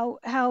amazing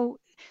how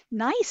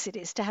nice it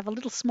is to have a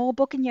little small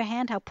book in your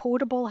hand. How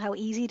portable, how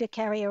easy to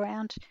carry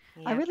around.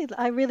 Yeah.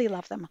 I really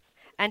love them.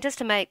 And just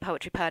to make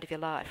poetry part of your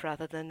life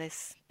rather than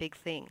this big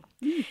thing.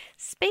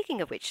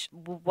 Speaking of which,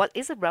 what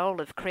is the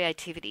role of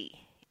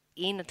creativity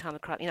in a time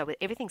of crisis? You know,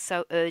 everything's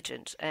so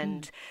urgent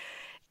and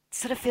it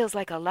sort of feels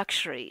like a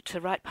luxury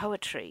to write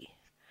poetry.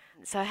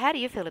 So how do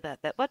you feel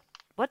about that?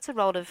 What's the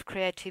role of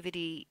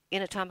creativity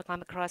in a time of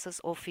climate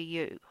crisis, or for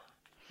you?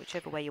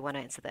 Whichever way you want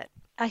to answer that.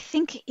 I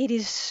think it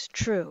is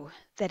true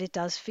that it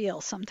does feel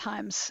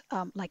sometimes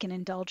like an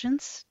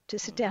indulgence to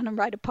sit down and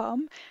write a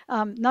poem,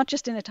 not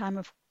just in a time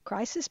of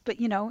crisis, but,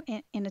 you know,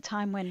 in a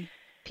time when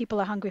people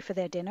are hungry for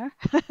their dinner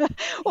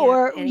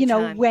or, you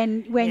know,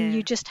 when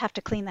you just have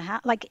to clean the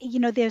house. Like, you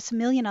know, there's a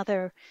million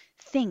other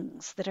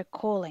things that are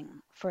calling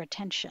for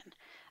attention.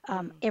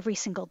 Every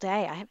single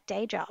day. I have a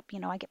day job, you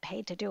know, I get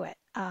paid to do it.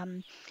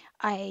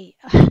 I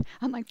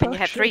like poetry. And you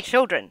have three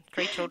children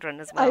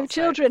as well. I have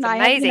children. So it's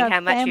amazing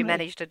how much family. You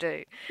manage to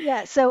do.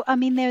 Yeah, so I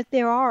mean,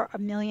 there are a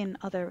million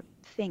other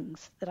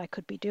things that I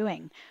could be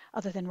doing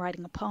other than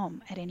writing a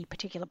poem at any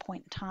particular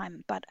point in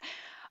time. But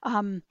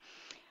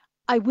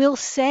I will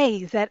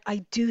say that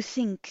I do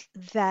think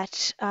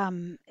that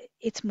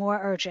it's more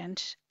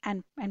urgent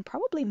and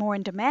probably more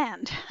in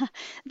demand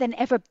than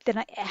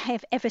I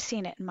have ever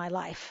seen it in my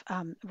life.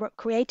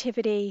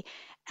 Creativity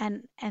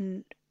and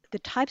the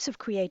types of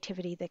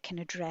creativity that can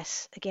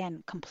address,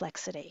 again,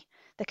 complexity,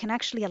 that can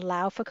actually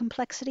allow for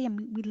complexity.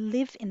 And we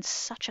live in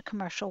such a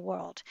commercial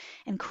world,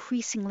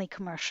 increasingly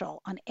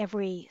commercial on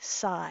every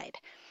side.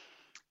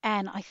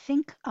 And I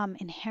think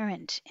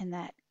inherent in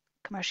that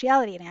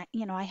commerciality,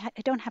 and I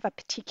don't have a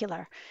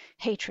particular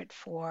hatred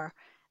for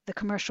the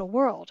commercial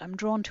world. I'm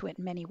drawn to it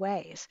in many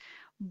ways,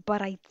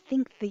 but I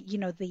think that, you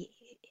know,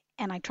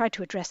 and I try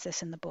to address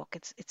this in the book.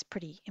 It's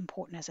pretty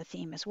important as a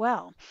theme as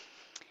well,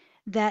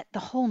 that the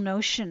whole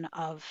notion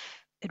of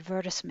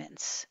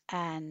advertisements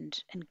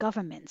and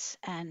governments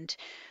and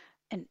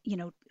you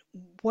know,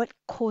 what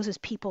causes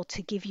people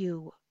to give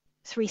you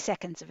 3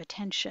 seconds of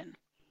attention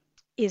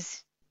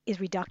is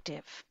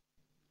reductive.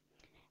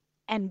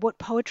 And what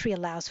poetry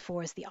allows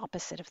for is the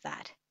opposite of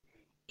that.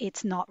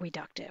 It's not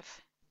reductive.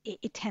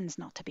 It tends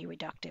not to be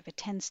reductive. It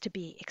tends to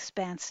be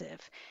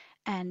expansive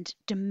and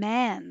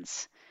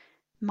demands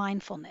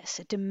mindfulness.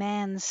 It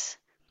demands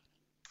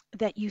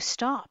that you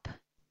stop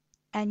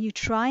and you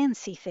try and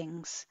see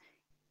things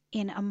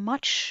in a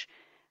much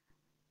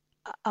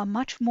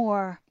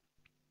more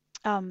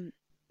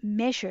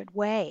measured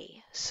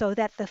way so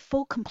that the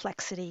full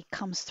complexity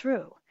comes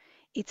through.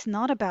 It's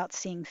not about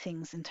seeing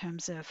things in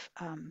terms of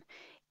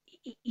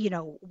you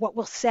know, what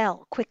will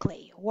sell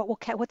quickly,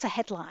 what's a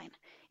headline.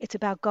 It's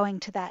about going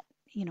to that,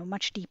 you know,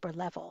 much deeper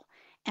level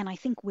And I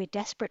think we're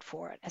desperate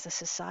for it as a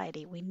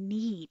society. We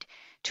need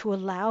to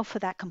allow for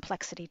that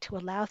complexity, to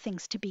allow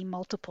things to be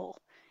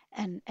multiple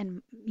and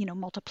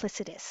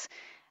multiplicitous,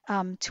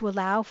 to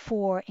allow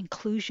for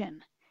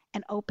inclusion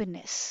and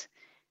openness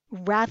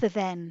rather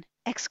than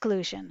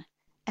exclusion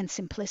and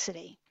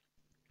simplicity.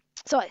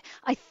 So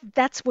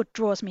that's what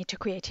draws me to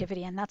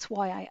creativity, and that's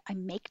why I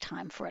make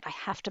time for it. I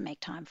have to make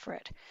time for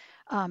it,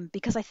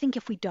 because I think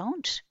if we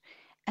don't,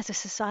 as a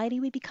society,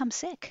 we become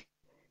sick.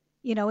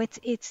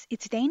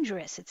 It's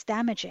dangerous. It's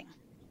damaging.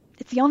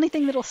 It's the only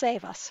thing that'll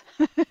save us.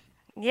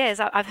 Yes,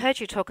 I've heard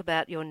you talk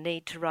about your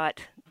need to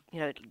write,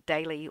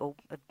 daily or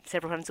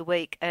several times a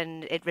week,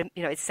 and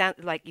it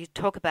sounds like you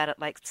talk about it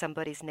like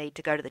somebody's need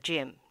to go to the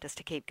gym just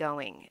to keep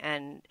going,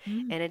 and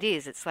it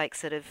is. It's like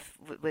sort of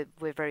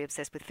we're very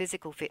obsessed with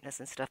physical fitness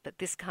and stuff, but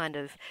this kind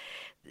of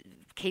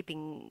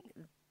keeping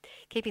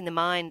the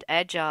mind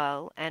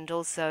agile and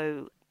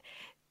also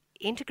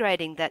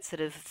integrating that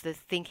sort of the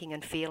thinking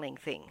and feeling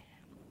thing,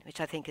 which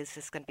I think is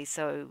just going to be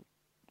so.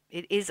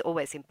 It is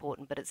always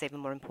important, but it's even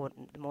more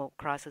important the more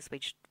crisis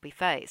we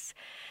face.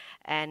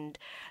 And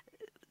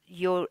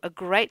you're a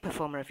great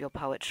performer of your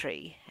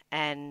poetry,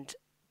 and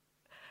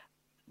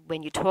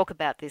when you talk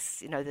about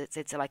this,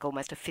 it's like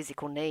almost a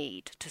physical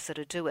need to sort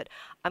of do it.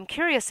 I'm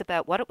curious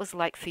about what it was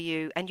like for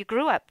you, and you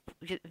grew up,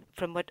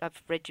 from what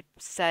I've read you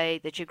say,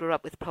 that you grew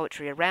up with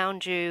poetry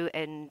around you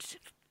and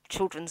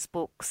children's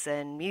books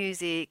and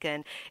music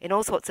and in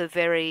all sorts of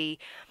very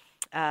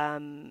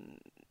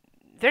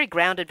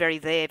grounded,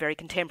 very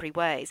contemporary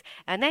ways.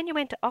 And then you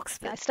went to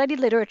Oxford. I studied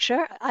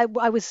literature. I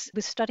was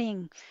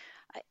studying,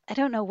 I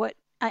don't know what,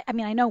 I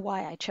mean, I know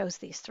why I chose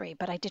these three,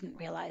 but I didn't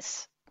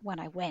realize when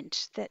I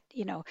went that,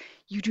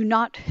 you do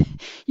not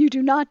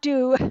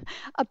do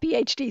a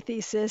PhD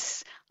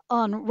thesis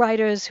on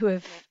writers who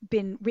have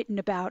been written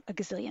about a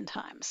gazillion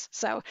times.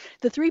 So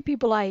the three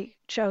people I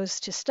chose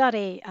to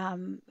study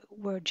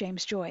were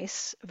James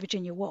Joyce,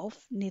 Virginia Woolf,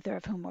 neither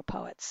of whom were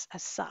poets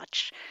as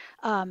such.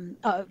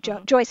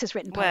 Joyce has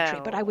written poetry,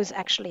 but I was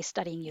actually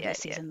studying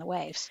Ulysses and the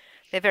Waves.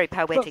 They're very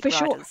poetic for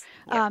writers.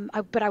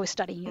 Sure. But I was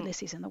studying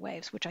Ulysses and the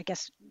Waves, which I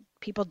guess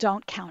people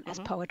don't count as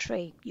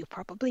poetry. You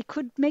probably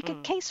could make a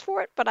case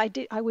for it, but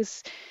I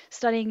was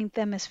studying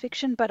them as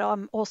fiction, but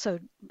also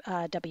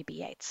W.B.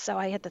 Yeats. So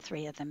I had the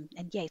three of them,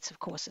 and Yeats, of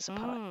course, is a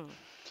poet.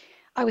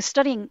 I was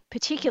studying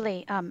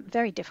particularly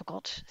very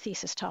difficult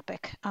thesis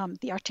topic.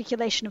 The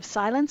articulation of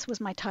silence was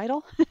my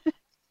title.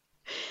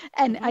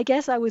 And I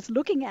guess I was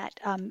looking at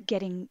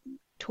getting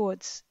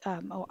towards,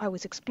 or I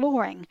was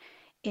exploring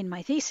in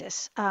my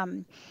thesis,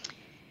 and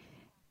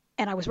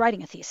I was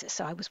writing a thesis,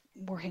 so I was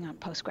working on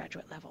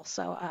postgraduate level.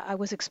 So I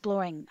was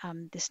exploring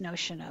this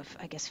notion of,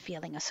 I guess,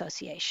 feeling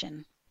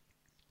association,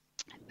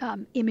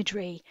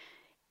 imagery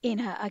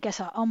in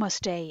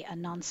almost a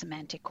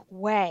non-semantic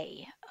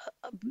way.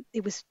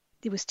 It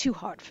was too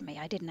hard for me.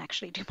 I didn't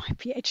actually do my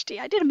PhD.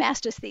 I did a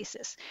master's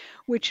thesis,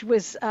 which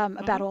was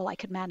about all I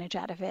could manage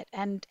out of it.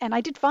 And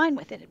I did fine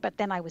with it, but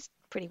then I was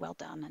pretty well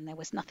done and there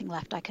was nothing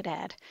left I could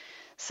add.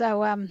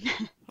 So...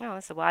 Oh,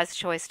 it's a wise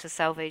choice to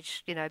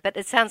salvage, But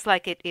it sounds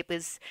like it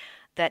was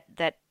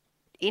that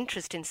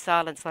interest in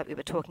silence like we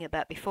were talking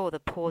about before, the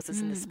pauses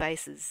and the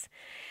spaces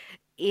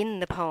in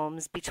the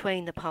poems,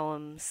 between the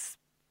poems,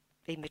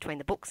 even between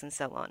the books and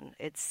so on.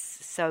 It's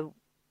so...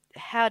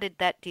 How did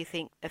that, do you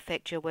think,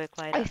 affect your work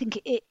later? I think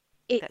it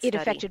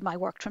affected my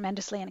work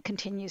tremendously, and it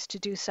continues to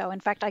do so. In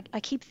fact, I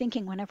keep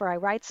thinking whenever I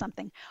write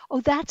something,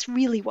 that's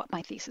really what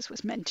my thesis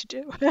was meant to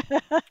do.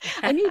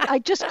 I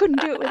just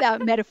couldn't do it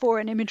without metaphor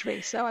and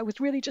imagery. So I was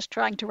really just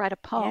trying to write a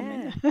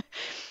poem. Yeah.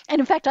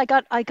 And in fact, I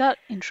got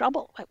in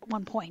trouble at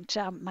one point.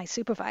 My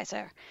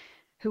supervisor,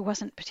 who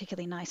wasn't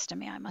particularly nice to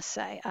me, I must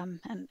say,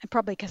 and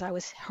probably because I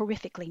was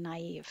horrifically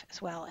naive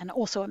as well, and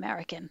also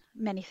American,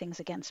 many things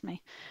against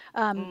me.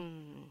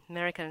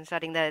 American,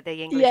 studying the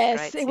English. Yes,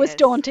 rates, it was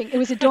daunting. It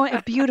was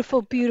a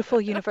beautiful,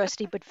 beautiful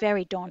university, but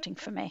very daunting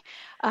for me.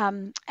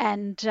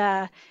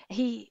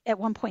 He, at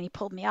one point, he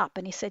pulled me up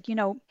and he said,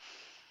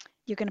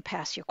 you're going to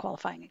pass your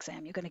qualifying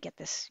exam. You're going to get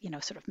this,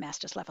 sort of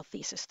master's level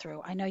thesis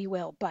through. I know you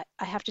will, but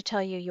I have to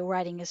tell you, your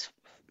writing is,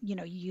 you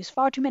use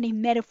far too many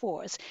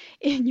metaphors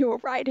in your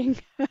writing.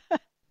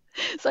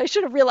 So I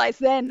should have realized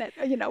then that,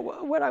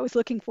 what I was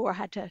looking for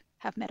had to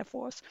have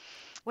metaphors.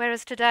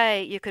 Whereas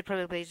today, you could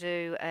probably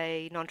do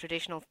a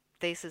non-traditional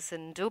thesis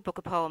and do a book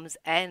of poems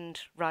and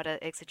write an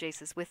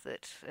exegesis with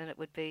it, and it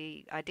would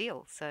be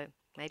ideal. So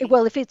maybe.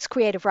 Well, if it's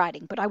creative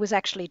writing, but I was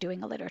actually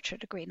doing a literature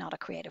degree, not a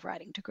creative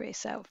writing degree,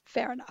 so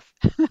fair enough.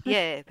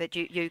 Yeah, but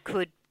you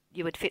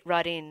would fit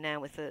right in now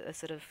with a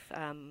sort of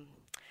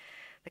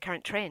the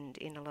current trend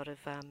in a lot of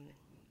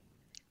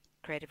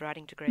creative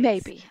writing degrees.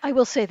 Maybe. I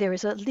will say there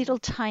is a little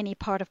tiny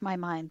part of my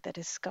mind that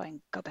is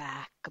going, go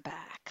back,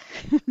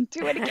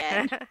 do it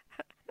again.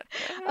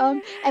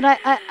 And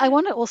I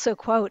want to also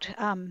quote,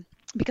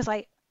 because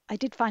I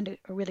did find a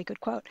really good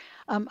quote.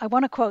 I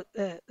want to quote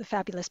the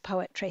fabulous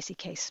poet Tracy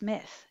K.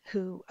 Smith,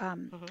 who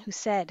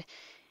said,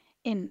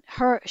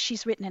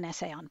 she's written an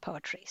essay on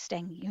poetry,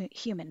 Staying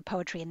Human,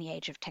 Poetry in the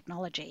Age of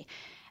Technology.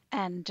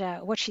 And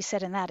what she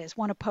said in that is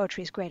one of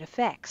poetry's great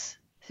effects,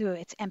 through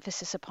its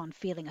emphasis upon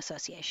feeling,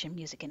 association,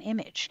 music, and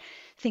image,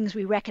 things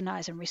we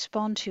recognize and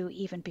respond to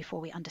even before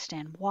we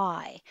understand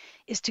why,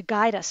 is to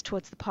guide us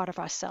towards the part of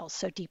ourselves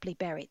so deeply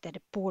buried that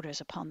it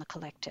borders upon the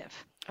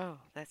collective. Oh,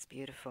 that's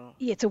beautiful.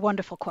 It's a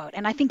wonderful quote.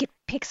 And I think it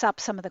picks up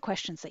some of the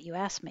questions that you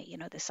asked me,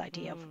 this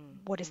idea of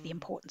what is the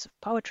importance of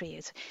poetry?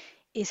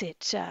 Is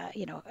it,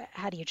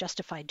 how do you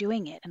justify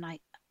doing it? And I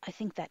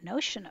think that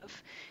notion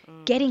of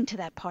getting to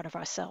that part of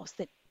ourselves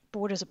that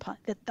borders upon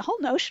the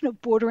whole notion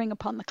of bordering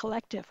upon the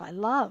collective, I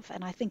love,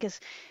 and I think is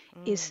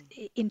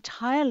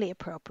entirely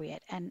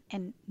appropriate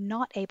and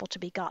not able to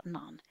be gotten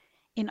on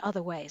in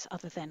other ways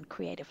other than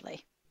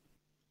creatively.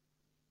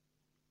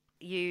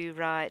 You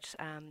write,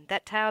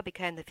 that tower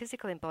became the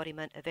physical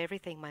embodiment of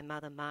everything my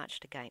mother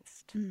marched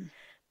against,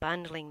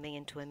 bundling me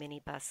into a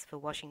minibus for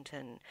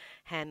Washington,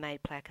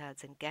 handmade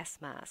placards and gas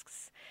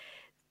masks.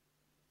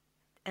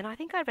 And I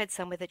think I read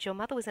somewhere that your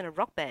mother was in a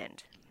rock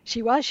band.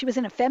 She was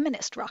in a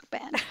feminist rock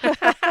band.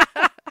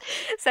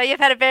 So you've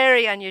had a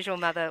very unusual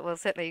mother, well,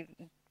 certainly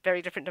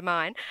very different to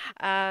mine.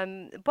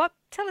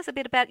 Tell us a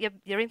bit about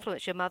your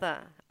influence, your mother,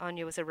 on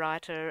you as a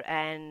writer,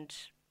 and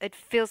it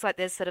feels like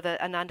there's sort of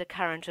an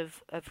undercurrent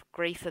of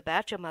grief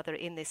about your mother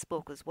in this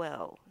book as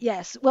well.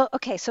 Yes. Well,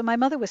 okay, so my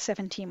mother was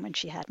 17 when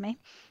she had me.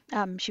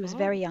 She was a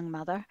very young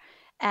mother.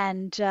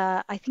 And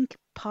I think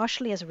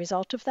partially as a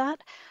result of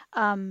that,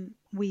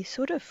 we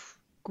sort of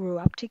grew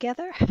up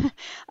together.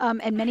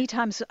 And many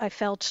times I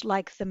felt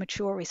like the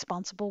mature,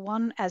 responsible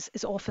one, as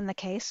is often the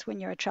case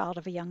when you're a child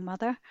of a young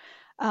mother.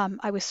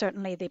 I was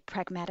certainly the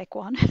pragmatic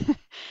one.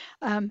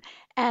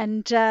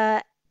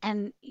 And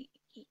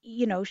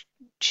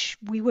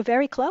we were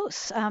very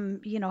close.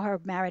 Her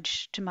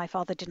marriage to my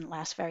father didn't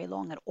last very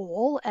long at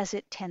all, as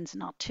it tends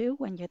not to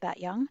when you're that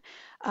young.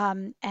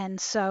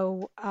 And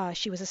so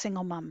she was a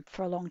single mom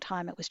for a long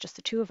time. It was just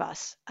the two of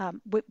us,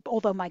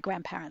 although my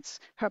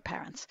grandparents, her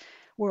parents,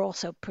 were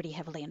also pretty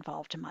heavily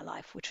involved in my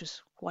life, which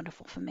was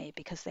wonderful for me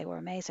because they were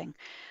amazing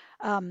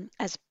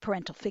as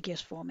parental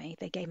figures for me.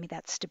 They gave me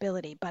that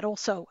stability. But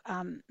also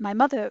my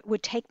mother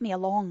would take me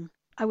along.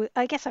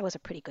 I guess I was a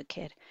pretty good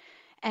kid.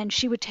 And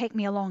she would take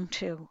me along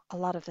to a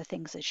lot of the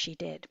things that she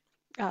did.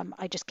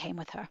 I just came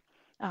with her.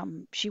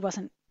 She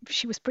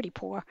was pretty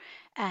poor,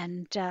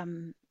 and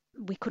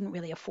we couldn't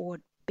really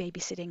afford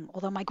babysitting,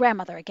 although my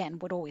grandmother, again,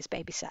 would always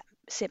babysit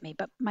me.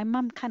 But my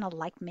mom kind of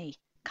liked me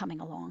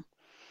coming along.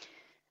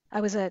 I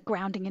was a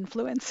grounding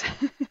influence,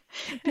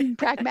 being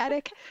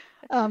pragmatic.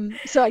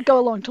 So I'd go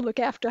along to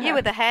look after her. You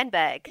were the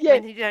handbag. Yeah.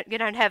 You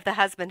don't have the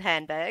husband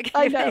handbag.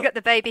 I know. You got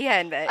the baby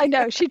handbag. I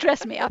know. She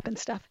dressed me up and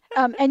stuff.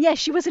 And yeah,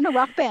 she was in a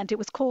rock band. It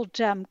was called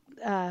Golden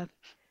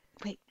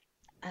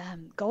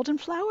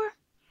Flower,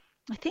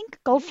 I think.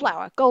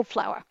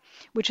 Goldflower,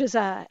 which is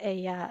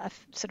a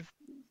sort of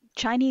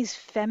Chinese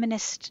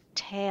feminist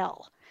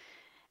tale.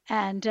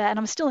 And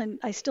I still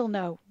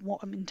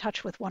I'm in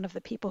touch with one of the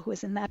people who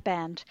was in that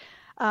band.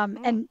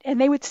 And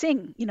they would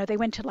sing, they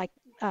went to like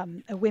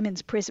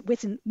women's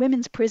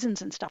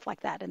prisons and stuff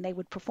like that, and they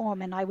would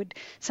perform, and I would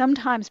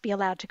sometimes be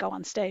allowed to go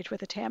on stage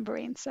with a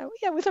tambourine. So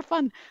yeah, it was a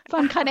fun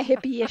kind of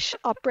hippie-ish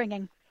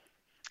upbringing.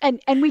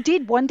 And we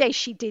did one day.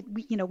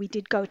 We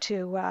did go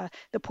to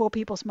the Poor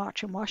People's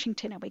March in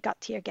Washington, and we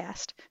got tear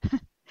gassed.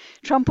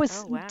 Trump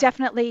was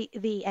definitely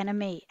the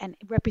enemy and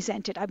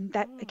represented.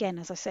 That again,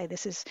 as I say,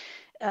 this is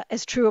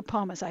as true a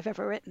poem as I've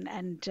ever written,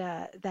 and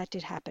that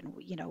did happen.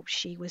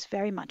 She was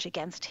very much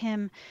against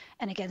him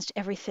and against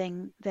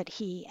everything that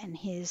he and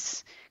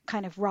his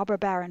kind of robber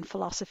baron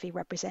philosophy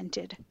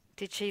represented.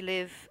 Did she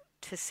live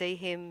to see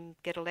him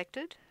get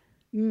elected?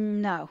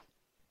 No,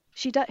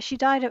 she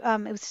died. It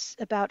was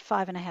about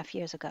 5.5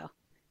 years ago.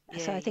 Yeah,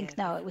 so I think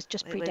no, it was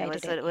just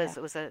predated.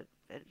 It was a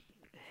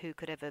who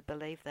could ever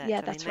believe that?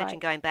 Yeah, that's right. Imagine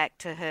going back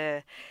to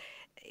her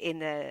in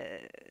the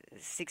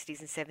 60s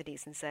and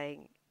 70s and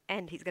saying,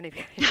 and he's going to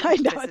be I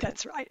know, president.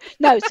 That's right.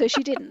 No, so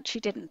she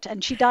didn't.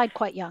 And she died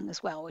quite young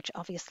as well, which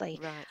obviously,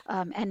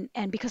 right.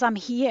 And because I'm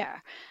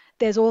here,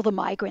 there's all the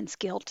migrants'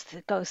 guilt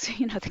that goes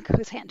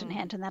hand in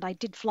hand, and that I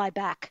did fly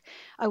back.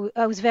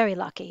 I was very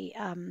lucky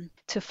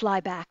to fly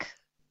back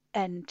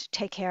and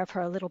take care of her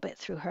a little bit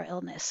through her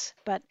illness,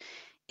 but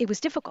it was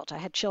difficult. I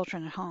had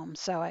children at home,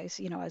 so I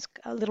was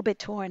a little bit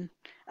torn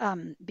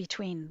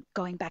between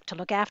going back to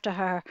look after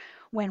her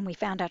when we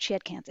found out she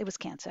had cancer. It was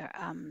cancer,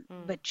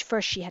 but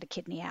first she had a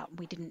kidney out.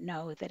 We didn't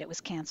know that it was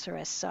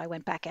cancerous, so I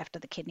went back after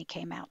the kidney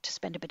came out to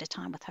spend a bit of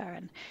time with her,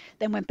 and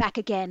then went back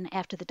again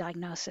after the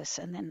diagnosis,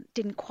 and then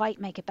didn't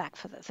quite make it back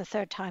for the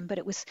third time. But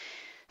it was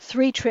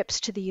 3 trips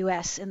to the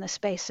U.S. in the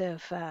space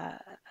of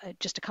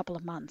just a couple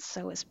of months,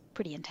 so it was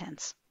pretty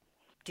intense.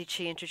 Did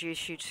she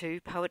introduce you to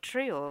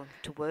poetry or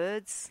to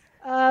words?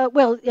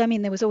 Well, I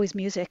mean, there was always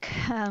music,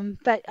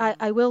 but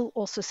I will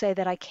also say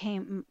that I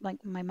came,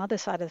 like my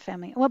mother's side of the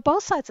family, well,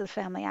 both sides of the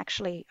family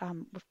actually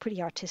were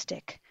pretty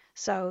artistic.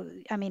 So,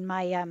 I mean,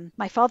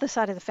 my father's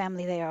side of the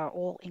family, they are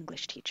all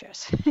English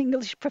teachers,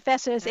 English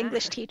professors,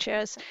 English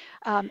teachers.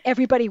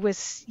 Everybody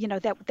was,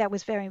 that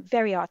was very,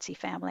 very artsy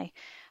family.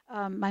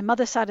 My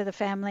mother's side of the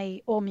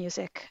family, all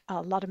music,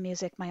 a lot of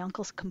music. My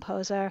uncle's a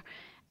composer,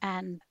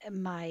 and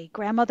my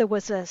grandmother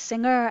was a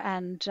singer,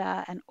 and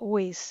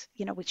always,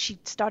 she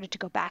started to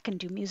go back and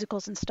do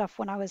musicals and stuff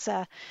when I was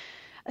a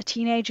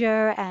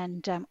teenager,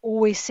 and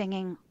always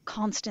singing,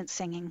 constant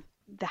singing.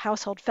 The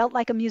household felt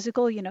like a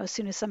musical. As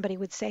soon as somebody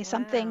would say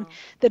something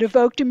that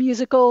evoked a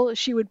musical,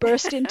 she would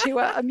burst into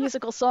a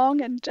musical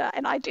song, and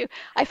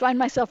I find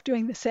myself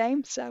doing the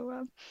same.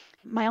 So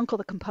my uncle,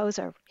 the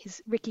composer,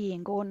 he's Ricky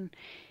Ian Gordon,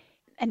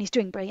 and he's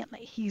doing brilliantly.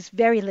 He's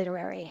very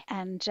literary,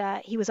 and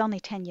he was only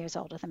 10 years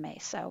older than me,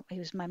 so he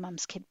was my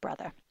mum's kid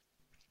brother.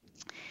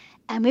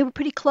 And we were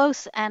pretty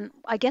close, and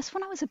I guess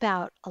when I was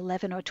about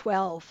 11 or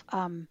 12,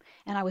 and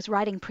I was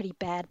writing pretty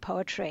bad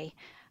poetry,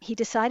 he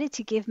decided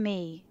to give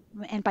me,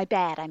 and by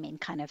bad I mean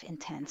kind of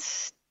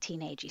intense,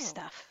 teenagey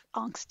stuff,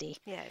 angsty.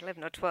 Yeah,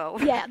 11 or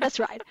 12. Yeah, that's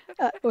right,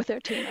 or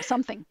 13 or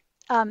something.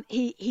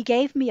 He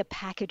gave me a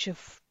package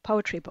of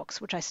poetry books,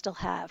 which I still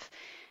have,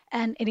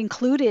 and it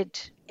included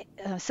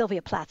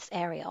Sylvia Plath's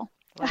Ariel.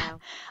 Wow.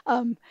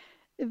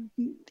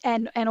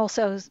 And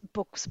also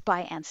books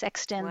by Anne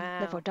Sexton, Wow.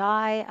 Live or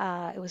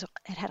Die.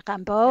 It had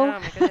Rimbaud, Oh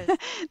my goodness.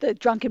 The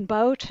Drunken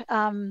Boat,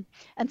 and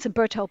some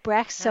Bertolt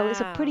Brecht. So it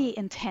was a Wow. pretty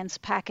intense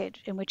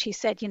package in which he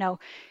said,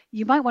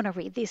 you might want to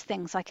read these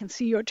things. I can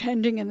see you're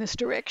tending in this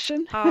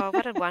direction. Oh,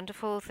 what a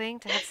wonderful thing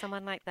to have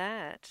someone like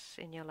that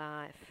in your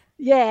life.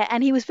 Yeah,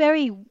 and he was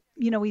very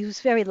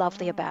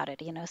lovely about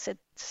it.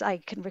 So I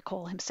can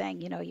recall him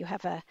saying, you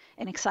have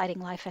an exciting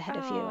life ahead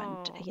of you,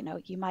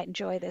 and you might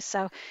enjoy this.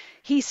 So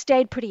he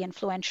stayed pretty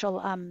influential.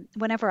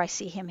 Whenever I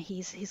see him,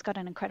 he's got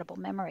an incredible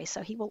memory.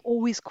 So he will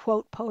always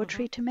quote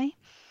poetry to me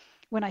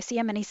when I see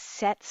him, and he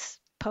sets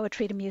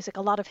poetry to music.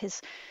 A lot of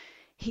his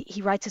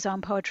he writes his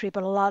own poetry,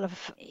 but a lot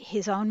of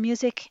his own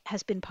music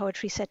has been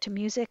poetry set to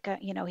music.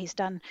 He's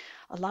done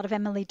a lot of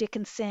Emily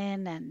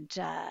Dickinson and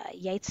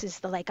Yeats's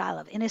The Lake Isle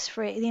of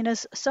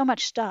Innisfree. So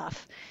much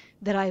stuff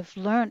that I've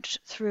learnt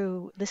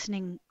through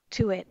listening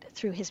to it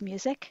through his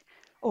music,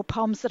 or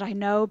poems that I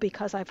know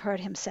because I've heard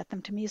him set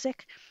them to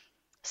music.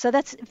 So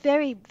that's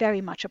very,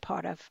 very much a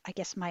part of, I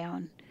guess,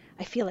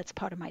 I feel it's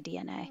part of my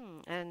DNA.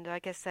 And I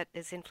guess that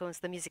has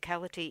influenced the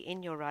musicality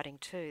in your writing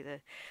too,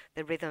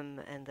 the rhythm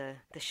and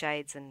the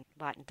shades and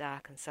light and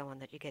dark and so on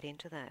that you get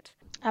into that.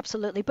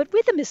 Absolutely. But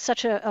rhythm is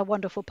such a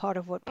wonderful part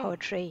of what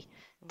poetry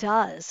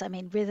does. I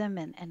mean, rhythm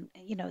and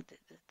the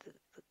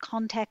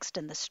context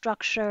and the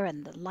structure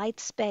and the light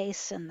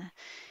space and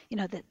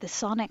the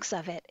sonics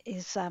of it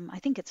is, I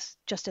think it's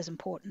just as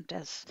important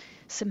as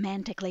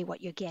semantically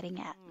what you're getting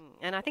at.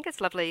 And I think it's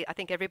lovely. I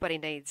think everybody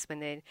needs, when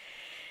they're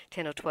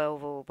 10 or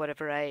 12 or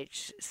whatever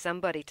age,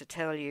 somebody to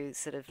tell you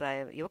sort of,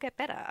 you'll get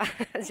better.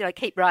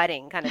 Keep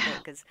writing kind of thing,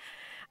 because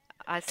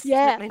I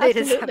certainly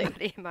needed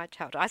somebody in my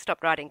childhood. I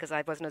stopped writing because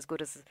I wasn't as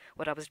good as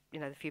what I was,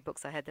 the few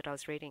books I had that I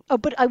was reading. Oh,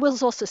 but I will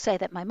also say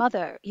that my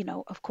mother,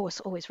 of course,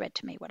 always read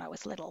to me when I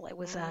was little. It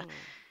was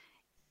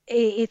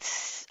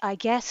it's, I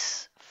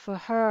guess, for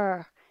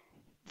her,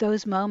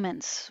 those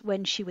moments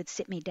when she would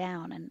sit me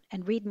down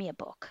and read me a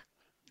book,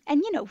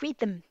 and, read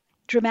them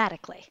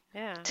dramatically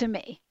to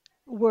me,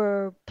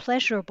 were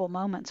pleasurable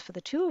moments for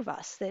the two of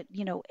us, that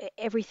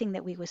everything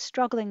that we were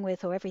struggling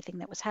with or everything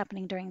that was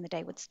happening during the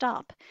day would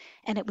stop,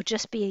 and it would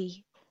just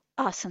be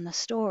us and the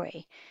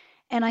story.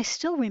 And I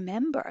still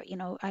remember,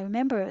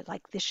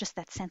 like there's just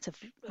that sense of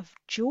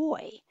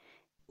joy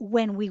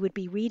when we would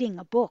be reading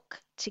a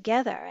book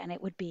together, and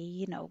it would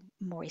be,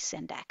 Maurice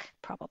Sendak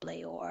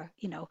probably, or,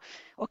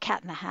 or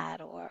Cat in the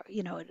Hat, or,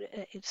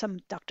 some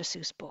Dr.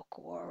 Seuss book,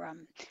 or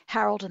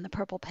Harold and the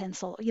Purple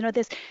Pencil.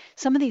 There's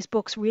some of these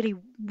books really,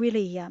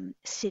 really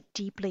sit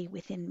deeply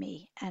within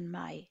me and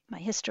my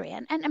history.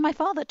 And my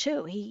father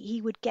too,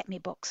 he would get me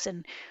books,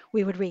 and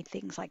we would read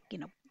things like,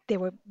 there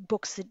were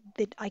books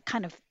that I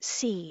kind of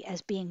see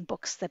as being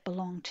books that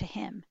belong to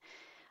him,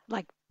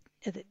 like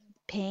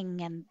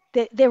Ping, and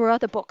there were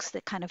other books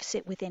that kind of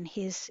sit within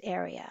his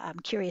area.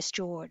 Curious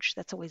George,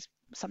 that's always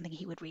something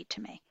he would read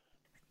to me.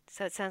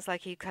 So it sounds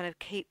like you kind of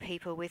keep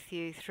people with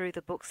you through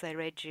the books they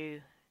read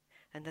you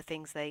and the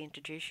things they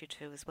introduce you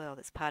to as well.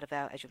 That's part of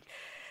our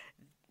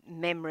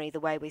memory,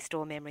 the way we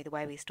store memory, the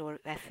way we store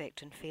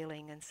affect and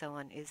feeling and so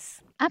on is...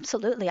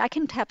 Absolutely. I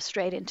can tap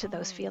straight into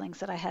those feelings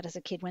that I had as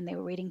a kid when they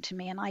were reading to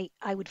me, and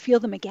I would feel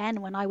them again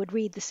when I would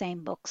read the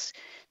same books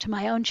to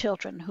my own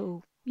children,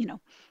 who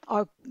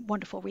are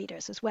wonderful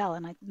readers as well.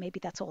 And maybe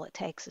that's all it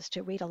takes, is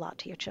to read a lot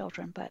to your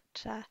children. But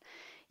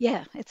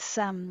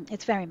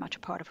it's very much a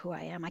part of who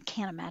I am. I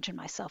can't imagine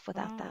myself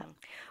without that.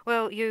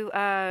 Well, you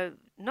are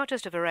not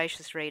just a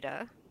voracious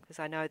reader, because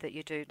I know that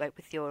you do, like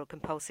with your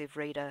compulsive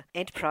reader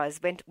enterprise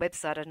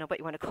website, I don't know what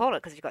you want to call it,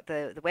 because you've got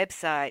the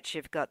website,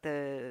 you've got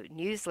the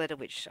newsletter,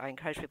 which I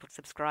encourage people to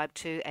subscribe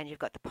to, and you've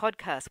got the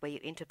podcast where you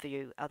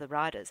interview other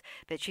writers.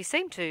 But you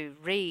seem to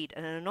read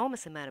an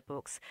enormous amount of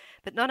books,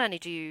 but not only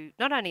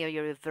are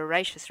you a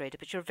voracious reader,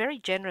 but you're a very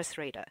generous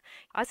reader.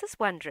 I was just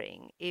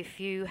wondering if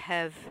you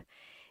have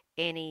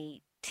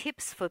any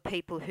tips for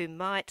people who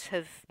might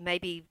have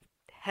maybe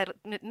had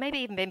maybe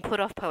even been put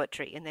off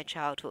poetry in their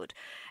childhood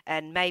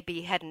and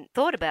maybe hadn't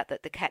thought about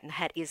that the Cat in the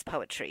Hat is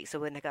poetry. So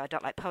when they go, I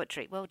don't like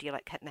poetry, well, do you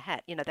like Cat in the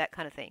Hat? You know, that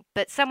kind of thing.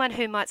 But someone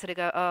who might sort of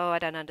go, oh, I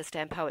don't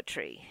understand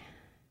poetry,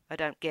 I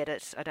don't get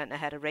it, I don't know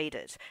how to read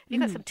it. Have you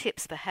got some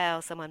tips for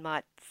how someone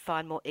might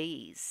find more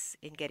ease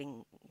in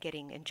getting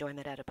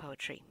enjoyment out of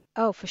poetry?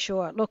 Oh, for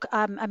sure. Look,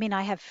 I mean,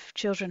 I have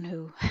children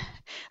who,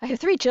 I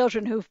have 3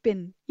 children who've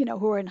been,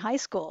 who are in high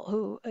school,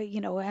 who,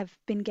 have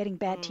been getting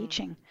bad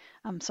teaching,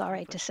 I'm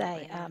sorry to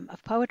say,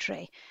 of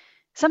poetry.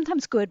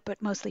 Sometimes good,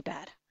 but mostly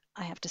bad.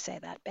 I have to say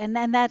that. And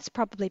that's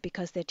probably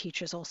because their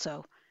teachers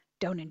also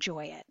don't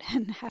enjoy it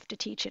and have to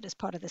teach it as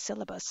part of the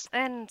syllabus.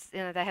 And,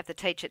 they have to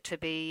teach it to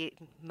be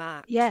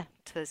marked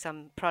to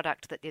some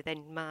product that you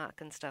then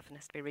mark and stuff, and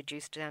has to be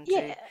reduced down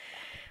to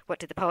what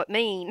did the poet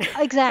mean?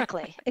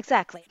 Exactly.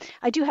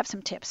 I do have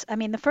some tips. I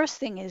mean, the first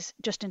thing is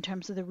just in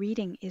terms of the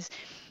reading is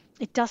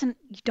you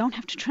don't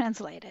have to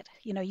translate it.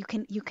 You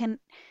can,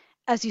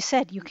 as you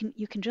said, you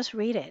can just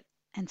read it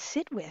and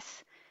sit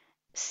with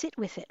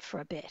it for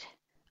a bit.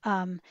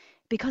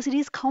 Because it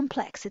is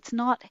complex.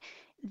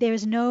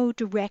 There's no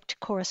direct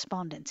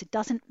correspondence. It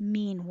doesn't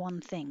mean one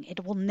thing.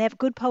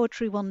 Good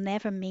poetry will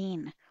never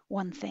mean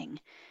one thing.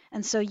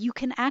 And so you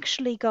can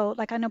actually go,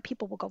 like I know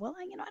people will go, well,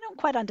 I don't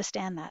quite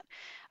understand that.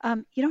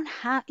 You don't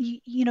have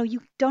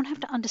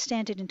to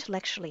understand it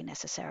intellectually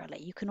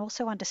necessarily. You can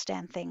also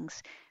understand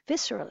things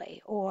viscerally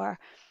or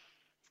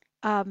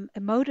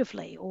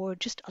emotively, or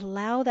just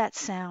allow that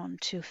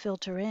sound to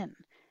filter in.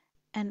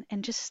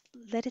 And just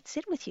let it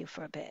sit with you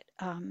for a bit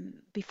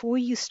before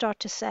you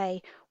start to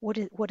say, what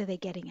are they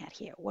getting at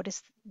here? What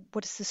is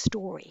the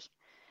story?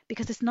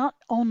 Because it's not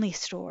only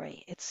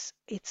story, it's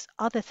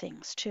other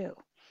things too.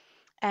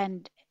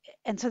 And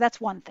so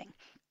that's one thing.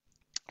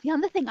 The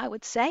other thing I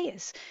would say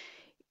is,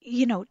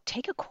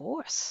 take a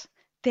course.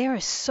 There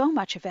is so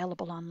much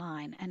available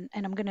online, and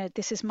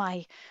this is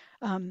my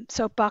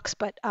soapbox,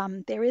 but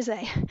there is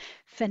a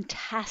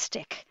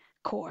fantastic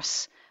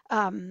course.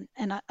 And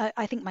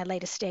I think my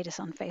latest status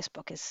on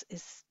Facebook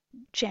is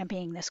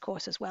championing this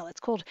course as well.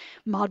 It's called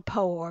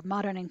ModPo, or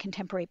Modern and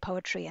Contemporary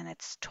Poetry, and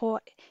it's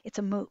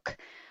a MOOC,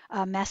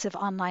 a massive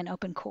online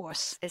open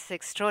course. It's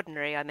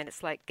extraordinary. I mean,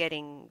 it's like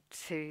getting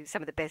to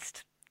some of the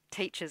best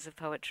teachers of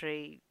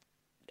poetry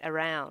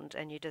around,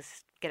 and you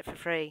just get it for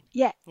free.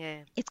 Yeah.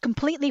 It's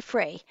completely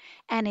free,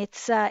 and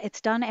it's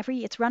run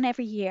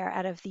every year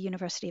out of the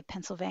University of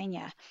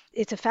Pennsylvania.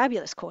 It's a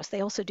fabulous course.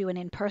 They also do an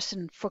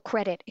in-person for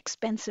credit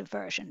expensive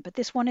version, but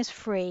this one is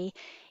free.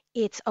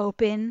 It's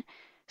open.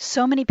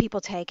 So many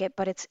people take it,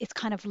 but it's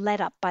kind of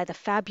led up by the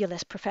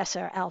fabulous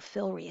Professor Al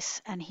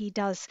Filreis, and he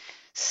does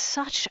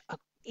such a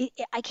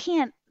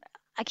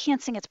I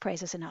can't sing its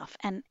praises enough.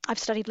 And I've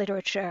studied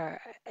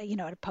literature, at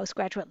a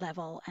postgraduate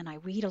level, and I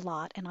read a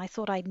lot, and I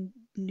thought I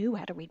knew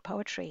how to read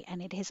poetry,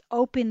 and it has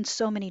opened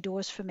so many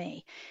doors for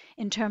me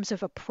in terms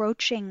of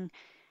approaching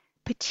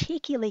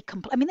particularly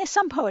there's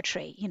some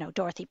poetry,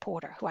 Dorothy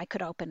Porter, who I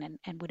could open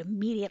and would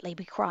immediately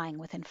be crying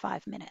within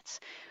 5 minutes.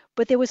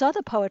 But there was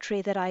other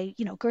poetry that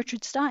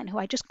Gertrude Stein, who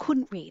I just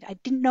couldn't read. I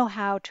didn't know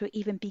how to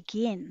even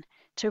begin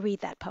to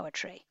read that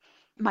poetry.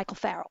 Michael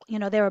Farrell.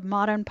 There are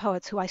modern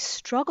poets who I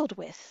struggled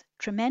with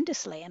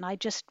tremendously, and I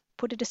just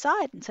put it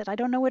aside and said, I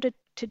don't know what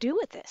to do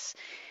with this,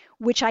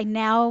 which I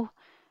now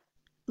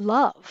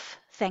love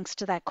thanks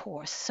to that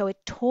course. So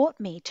it taught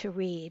me to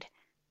read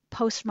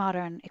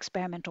postmodern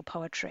experimental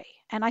poetry.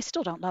 And I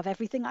still don't love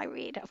everything I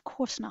read, of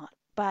course not,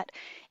 but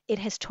it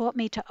has taught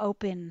me to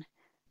open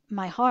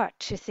my heart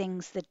to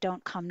things that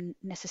don't come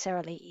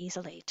necessarily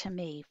easily to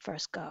me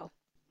first go.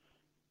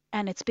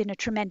 And it's been a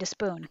tremendous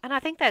boon. And I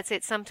think that's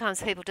it.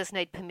 Sometimes people just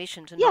need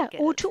permission to not get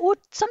it. Or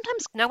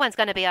sometimes no one's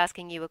going to be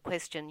asking you a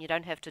question. You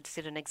don't have to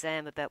sit an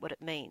exam about what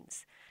it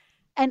means.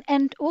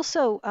 And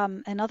also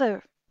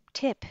another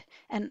tip,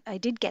 and I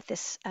did get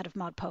this out of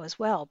ModPo as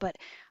well, but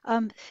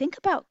think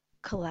about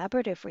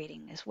collaborative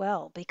reading as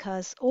well,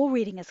 because all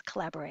reading is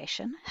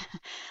collaboration.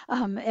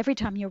 Every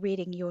time you're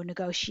reading, you're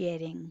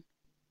negotiating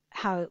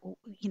how,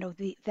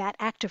 that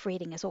act of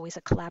reading is always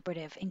a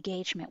collaborative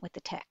engagement with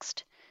the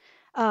text.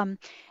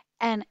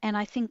 And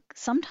I think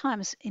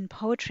sometimes in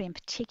poetry in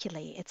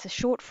particularly, it's a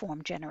short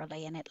form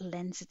generally, and it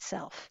lends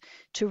itself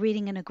to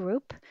reading in a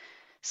group.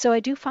 So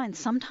I do find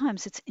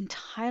sometimes it's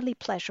entirely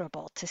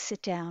pleasurable to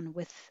sit down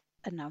with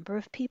a number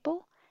of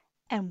people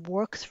and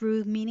work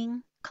through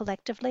meaning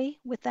collectively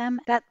with them.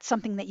 That's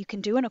something that you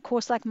can do in a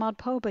course like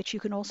ModPo, but you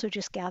can also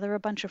just gather a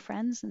bunch of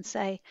friends and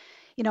say,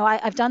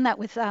 I've done that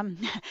with,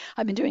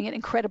 I've been doing it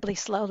incredibly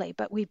slowly,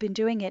 but we've been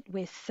doing it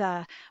with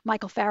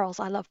Michael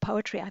Farrell's I Love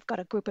Poetry. I've got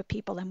a group of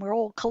people and we're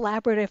all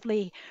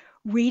collaboratively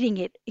reading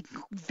it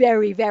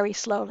very, very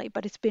slowly,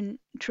 but it's been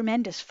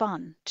tremendous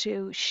fun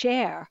to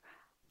share.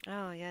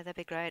 Oh, yeah, that'd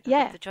be great. I'd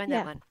love to join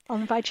that one. I'll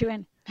invite you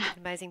in. It's an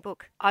amazing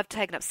book. I've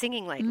taken up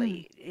singing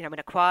lately, in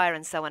a choir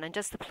and so on, and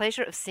just the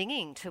pleasure of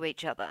singing to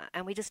each other,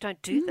 and we just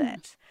don't do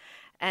that.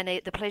 And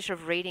the pleasure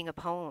of reading a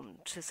poem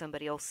to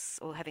somebody else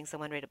or having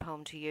someone read a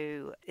poem to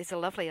you is a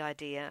lovely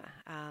idea.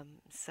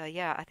 So,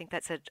 yeah, I think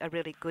that's a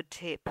really good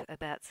tip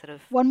about sort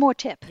of... One more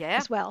tip Yeah.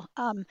 as well,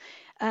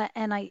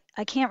 and I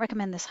can't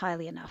recommend this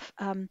highly enough.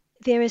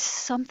 There is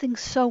something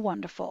so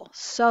wonderful,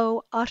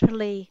 so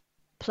utterly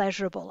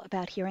pleasurable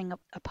about hearing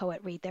a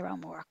poet read their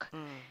own work.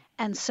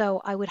 And so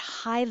I would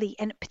highly,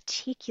 and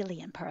particularly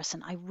in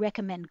person, I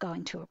recommend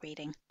going to a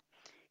reading.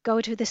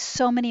 There's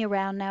so many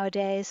around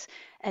nowadays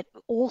at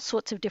all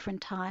sorts of different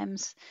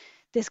times.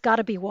 There's got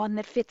to be one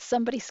that fits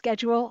somebody's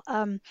schedule,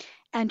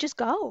 and just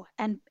go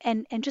and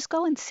just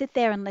go and sit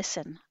there and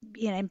listen,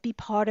 and be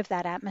part of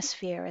that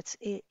atmosphere.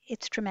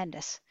 It's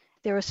tremendous.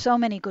 There are so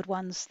many good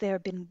ones. There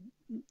have been,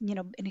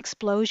 an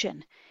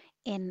explosion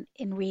in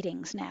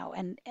readings now,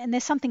 and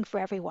there's something for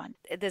everyone.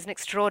 There's an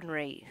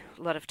extraordinary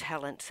lot of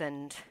talent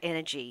and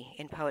energy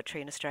in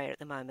poetry in Australia at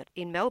the moment.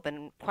 In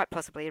Melbourne, quite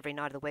possibly every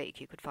night of the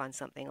week you could find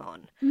something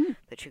on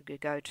that you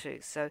could go to.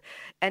 So,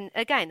 and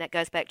again, that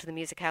goes back to the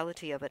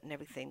musicality of it and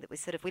everything,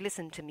 that we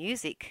listen to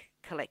music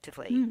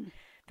collectively,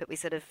 but we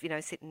sort of,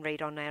 sit and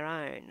read on our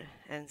own.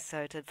 And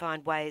so to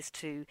find ways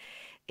to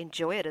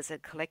enjoy it as a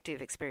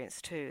collective experience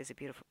too is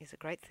a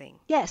great thing.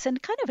 Yes,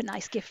 and kind of a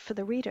nice gift for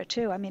the reader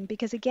too. I mean,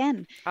 because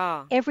again,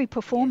 every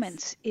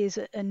performance is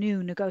a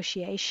new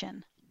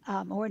negotiation,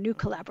 or a new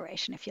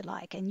collaboration, if you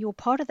like, and you're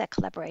part of that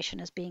collaboration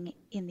as being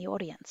in the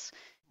audience.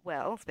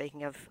 Well,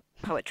 speaking of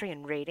poetry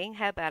and reading,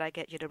 how about I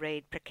get you to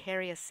read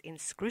Precarious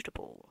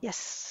Inscrutable?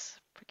 Yes,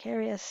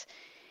 Precarious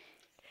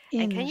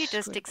And can you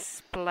just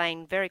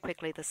explain very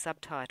quickly the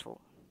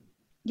subtitle?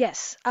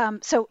 Yes.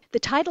 So the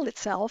title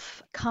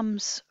itself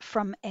comes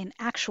from an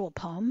actual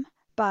poem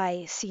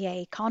by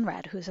C.A.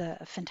 Conrad, who's a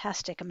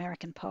fantastic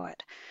American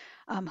poet,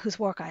 whose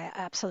work I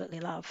absolutely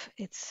love.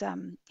 It's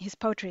his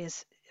poetry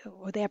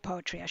or their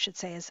poetry, I should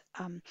say, is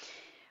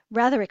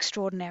rather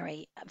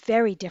extraordinary,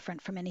 very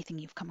different from anything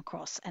you've come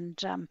across. And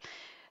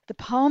the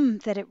poem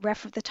that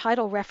the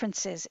title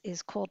references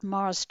is called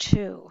Mars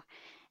 2.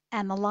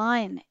 And the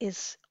line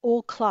is,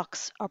 "All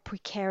clocks are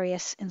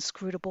precarious,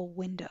 inscrutable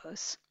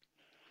windows."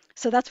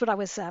 So that's what I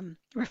was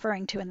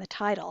referring to in the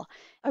title.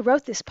 I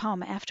wrote this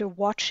poem after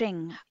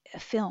watching a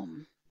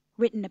film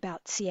written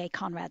about C.A.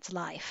 Conrad's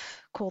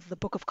life called The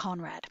Book of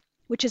Conrad,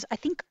 which is, I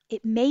think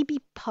it may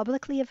be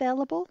publicly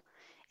available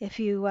if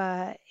you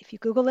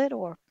Google it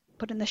or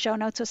put in the show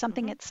notes or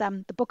something. It's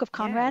The Book of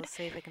Conrad. Yeah, we'll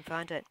see if we can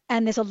find it.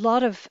 And there's a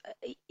lot of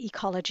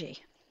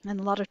ecology and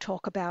a lot of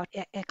talk about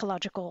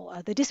ecological,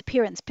 the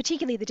disappearance,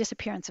 particularly the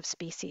disappearance of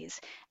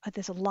species.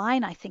 There's a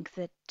line, I think,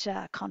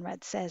 that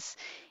Conrad says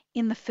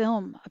in the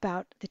film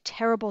about the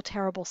terrible,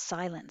 terrible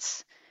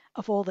silence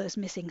of all those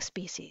missing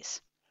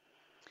species.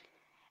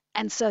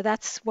 And so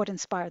that's what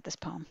inspired this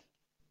poem.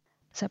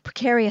 So,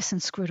 Precarious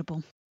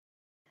Inscrutable.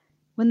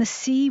 When the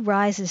sea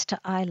rises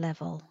to eye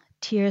level,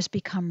 tears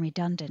become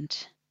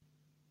redundant.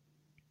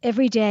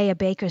 Every day a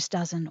baker's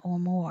dozen or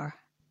more.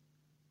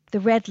 The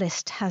red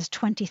list has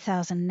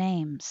 20,000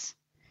 names.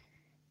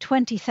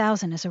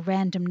 20,000 is a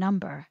random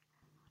number,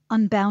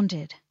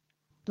 unbounded,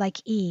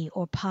 like E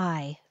or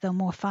pi, though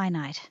more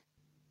finite.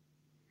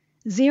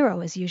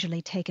 0 is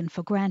usually taken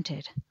for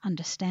granted,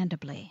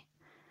 understandably,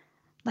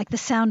 like the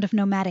sound of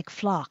nomadic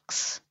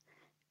flocks,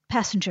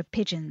 passenger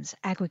pigeons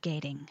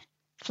aggregating,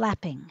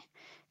 flapping,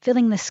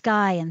 filling the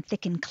sky in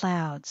thickened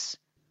clouds,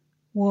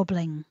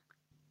 warbling,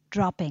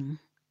 dropping,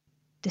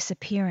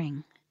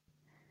 disappearing,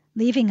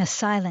 leaving a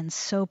silence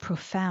so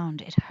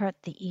profound it hurt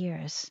the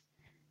ears,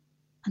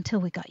 until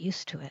we got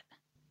used to it.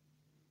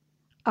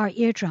 Our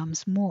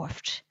eardrums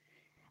morphed,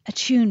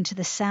 attuned to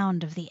the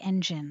sound of the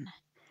engine,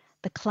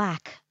 the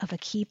clack of a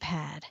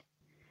keypad.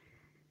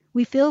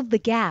 We filled the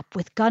gap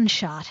with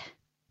gunshot,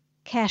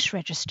 cash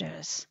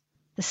registers,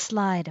 the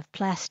slide of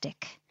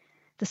plastic,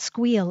 the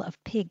squeal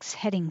of pigs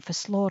heading for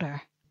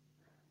slaughter,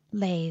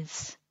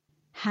 lathes,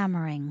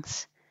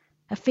 hammerings.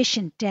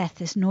 Efficient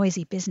death is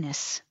noisy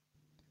business,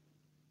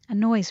 a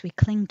noise we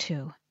cling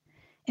to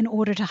in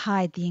order to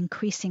hide the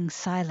increasing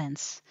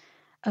silence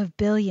of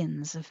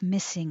billions of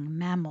missing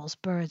mammals,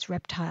 birds,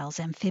 reptiles,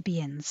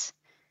 amphibians,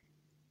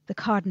 the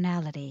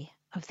cardinality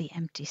of the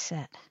empty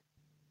set.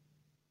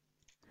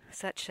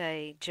 Such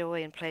a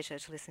joy and pleasure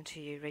to listen to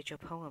you read your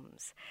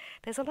poems.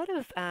 There's a lot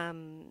of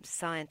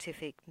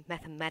scientific,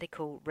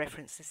 mathematical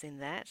references in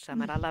that. I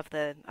mean, I love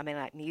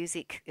like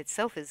music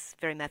itself is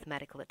very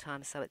mathematical at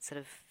times, so it sort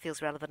of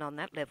feels relevant on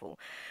that level.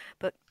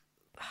 But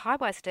High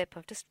by Step,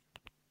 I've just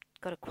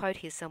got a quote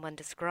here. Someone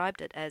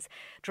described it as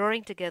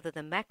drawing together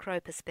the macro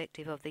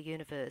perspective of the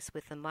universe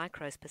with the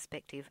micro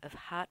perspective of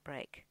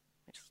heartbreak,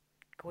 which is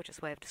a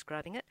gorgeous way of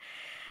describing it.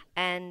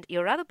 And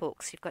your other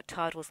books, you've got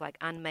titles like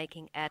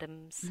Unmaking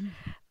Atoms,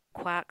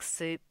 Quark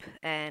Soup,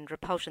 and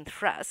Repulsion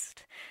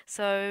Thrust.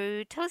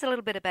 So tell us a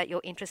little bit about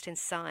your interest in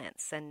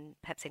science and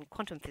perhaps in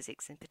quantum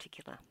physics in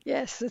particular.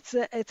 Yes,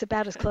 it's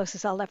about as close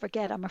as I'll ever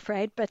get, I'm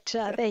afraid, but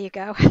there you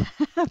go.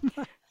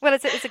 Well,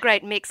 it's a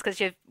great mix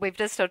because we've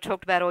just sort of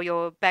talked about all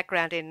your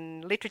background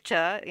in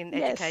literature, in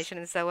education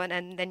and so on,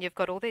 and then you've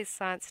got all this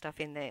science stuff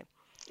in there.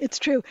 It's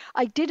true.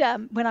 I did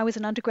when I was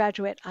an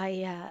undergraduate.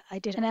 I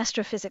did an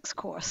astrophysics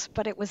course,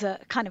 but it was a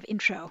kind of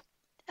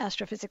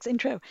astrophysics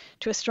intro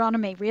to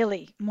astronomy,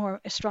 really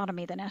more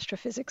astronomy than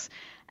astrophysics,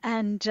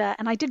 and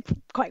I did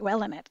quite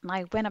well in it. And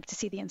I went up to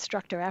see the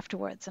instructor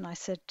afterwards, and I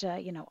said,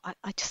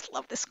 I just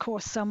love this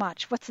course so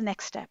much. What's the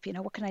next step?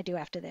 What can I do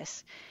after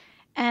this?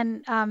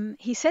 And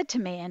he said to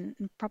me, and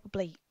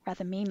probably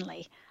rather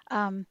meanly,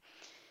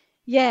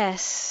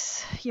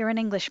 yes, you're an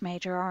English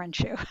major, aren't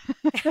you?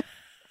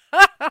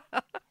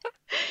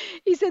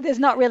 He said, there's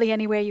not really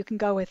anywhere you can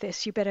go with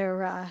this. You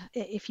better,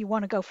 if you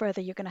want to go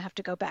further, you're going to have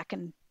to go back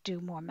and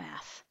do more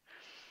math,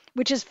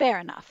 which is fair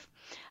enough.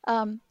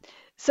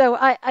 So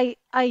I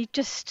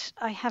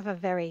have a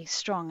very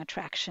strong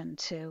attraction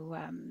to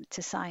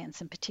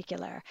science, in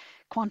particular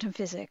quantum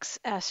physics,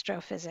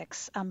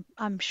 astrophysics.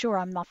 I'm sure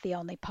I'm not the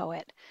only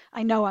poet.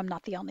 I know I'm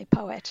not the only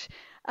poet.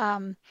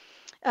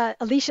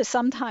 Alicia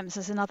sometimes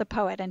is another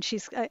poet, and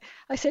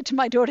I said to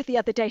my daughter the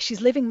other day,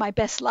 she's living my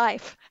best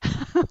life.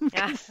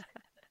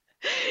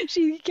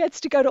 She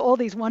gets to go to all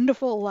these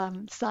wonderful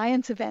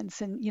science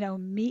events and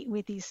meet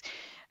with these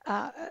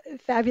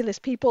fabulous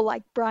people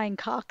like Brian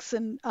Cox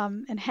and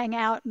hang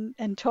out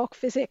and talk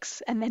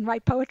physics and then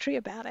write poetry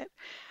about it.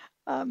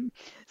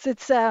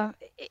 So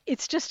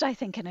it's just, I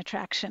think, an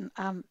attraction.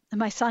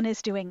 My son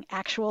is doing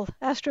actual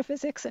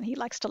astrophysics, and he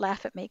likes to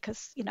laugh at me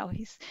because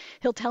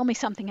he'll tell me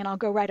something and I'll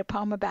go write a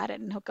poem about it,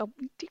 and he'll go,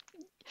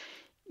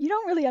 "You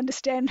don't really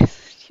understand.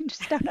 You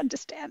just don't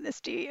understand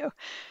this, do you?"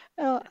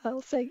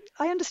 I'll say,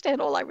 "I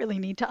understand all I really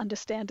need to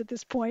understand at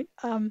this point."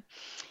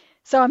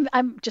 So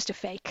I'm just a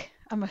fake.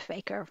 I'm a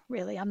faker,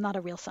 really. I'm not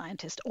a real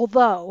scientist.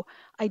 Although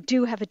I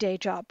do have a day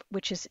job,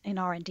 which is in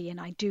R&D,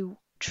 and I do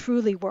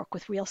truly work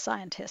with real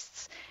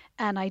scientists,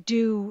 and I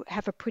do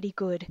have a pretty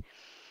good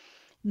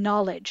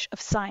knowledge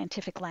of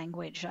scientific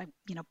language. I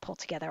pull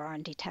together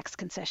R&D tax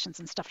concessions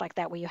and stuff like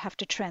that, where you have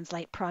to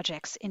translate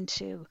projects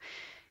into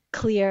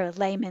clear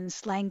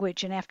layman's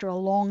language. And after a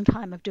long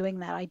time of doing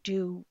that, I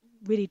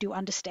really do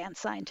understand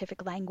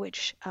scientific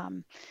language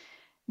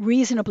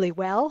reasonably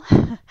well.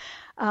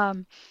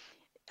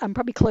 I'm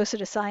probably closer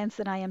to science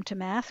than I am to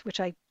math, which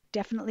I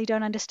definitely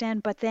don't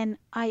understand. But then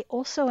I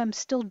also am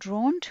still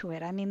drawn to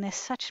it. I mean, there's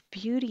such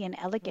beauty and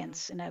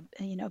elegance in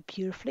a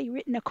beautifully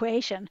written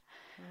equation.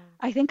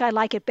 I think I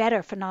like it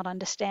better for not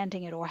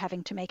understanding it or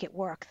having to make it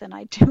work than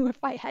I do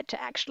if I had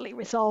to actually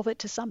resolve it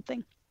to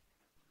something.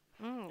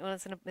 Well,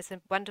 it's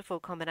a wonderful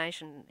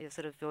combination of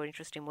sort of your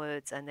interest in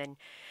words and then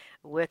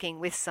working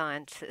with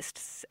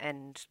scientists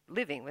and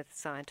living with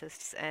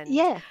scientists and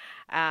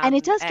and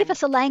it does give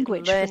us a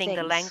language, learning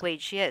the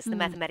language, yes, the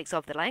mathematics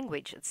of the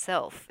language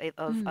itself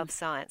of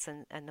science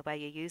and the way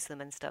you use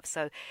them and stuff.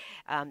 So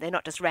they're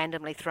not just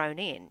randomly thrown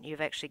in.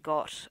 You've actually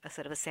got a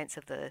sort of a sense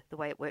of the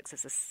way it works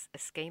as a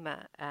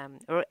schema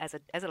or as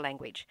a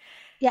language.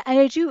 Yeah, and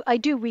I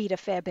do read a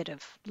fair bit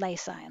of lay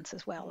science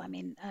as well. I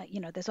mean,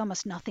 there's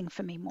almost nothing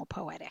for me more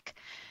poetic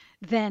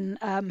than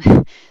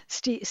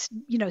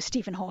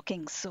Stephen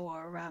Hawking's,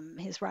 or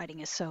his writing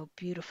is so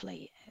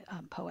beautifully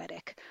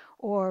poetic.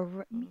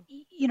 Or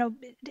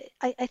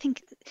I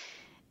think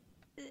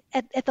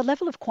at the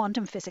level of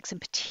quantum physics in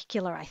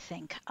particular, I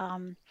think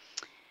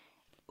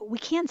we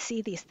can't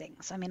see these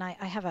things. I mean, I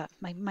have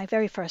my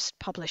very first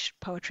published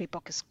poetry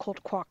book is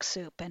called Quark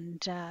Soup, and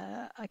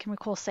I can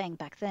recall saying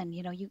back then,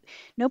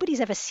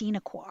 nobody's ever seen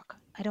a quark.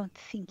 I don't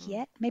think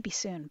yet, maybe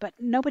soon, but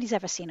nobody's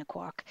ever seen a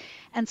quark.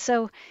 And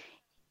so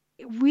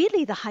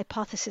really the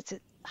hypothesis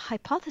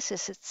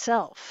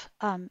itself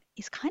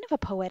is kind of a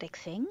poetic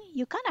thing.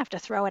 You kind of have to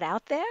throw it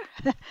out there.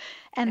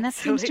 And that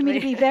seems to me to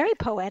be very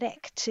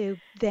poetic, to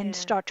then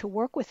start to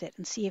work with it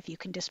and see if you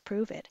can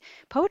disprove it.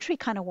 Poetry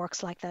kind of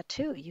works like that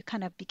too. You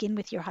kind of begin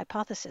with your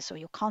hypothesis or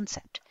your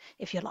concept,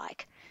 if you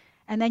like.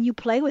 And then you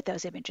play with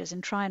those images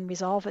and try and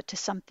resolve it to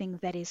something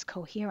that is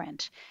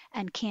coherent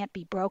and can't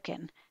be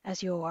broken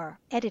as you're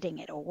editing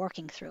it or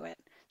working through it.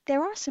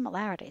 There are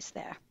similarities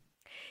there.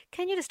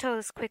 Can you just tell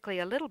us quickly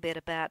a little bit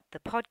about the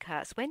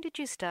podcast? When did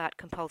you start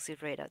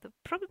Compulsive Reader?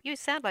 You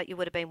sound like you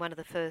would have been one of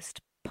the first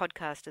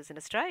podcasters in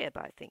Australia,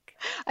 I think.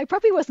 I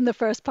probably wasn't the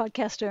first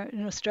podcaster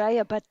in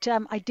Australia, but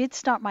I did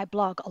start my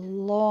blog a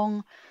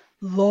long,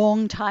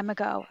 long time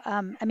ago.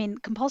 I mean,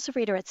 Compulsive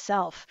Reader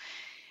itself,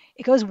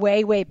 it goes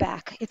way, way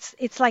back.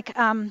 It's like,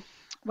 I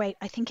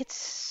think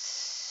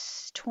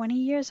it's 20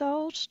 years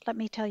old. Let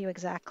me tell you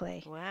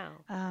exactly. Wow.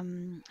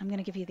 I'm going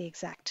to give you the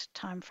exact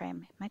time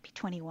frame. It might be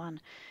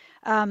 21.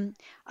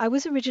 I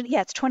was originally,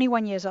 it's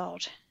 21 years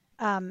old,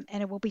 and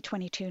it will be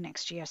 22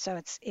 next year. So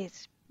it's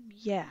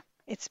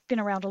been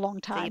around a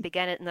long time. So you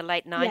began it in the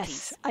late 90s?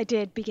 Yes, I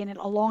did begin it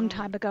a long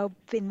time ago,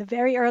 in the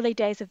very early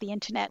days of the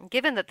internet.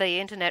 Given that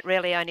the internet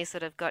really only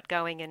sort of got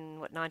going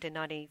in,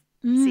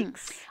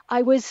 1996?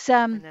 I was...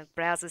 when the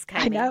browsers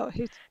came in. I know.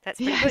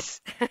 That's pretty good.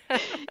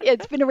 Yeah,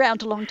 it's been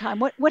around a long time.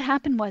 What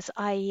happened was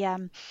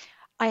I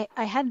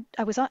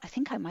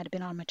think I might have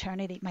been on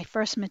my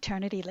first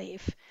maternity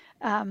leave.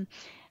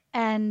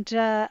 And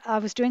I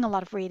was doing a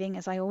lot of reading,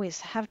 as I always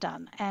have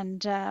done.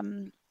 And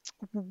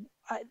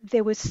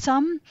there was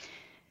some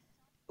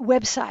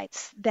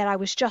websites that I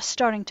was just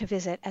starting to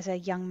visit as a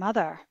young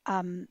mother,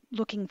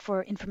 looking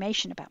for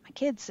information about my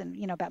kids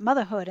and, about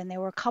motherhood. And there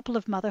were a couple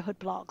of motherhood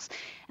blogs.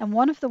 And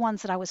one of the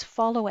ones that I was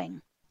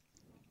following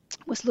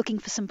was looking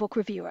for some book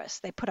reviewers.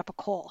 They put up a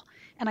call,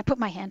 and I put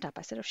my hand up.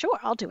 I said, "Oh, sure,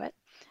 I'll do it."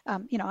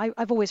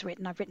 I've always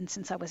written. I've written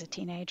since I was a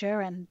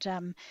teenager,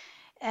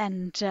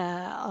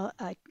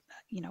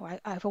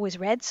 I've always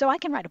read, so I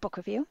can write a book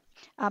review.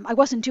 I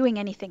wasn't doing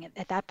anything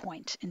at that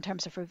point in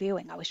terms of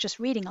reviewing. I was just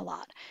reading a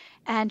lot.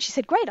 And she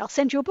said, "Great, I'll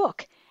send you a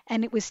book."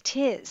 And it was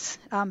Tis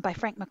by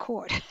Frank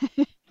McCourt.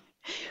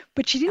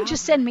 But she didn't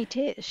just send me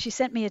Tis. She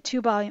sent me a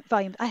 2-volume.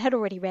 I had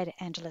already read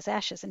Angela's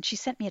Ashes, and she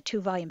sent me a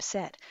 2-volume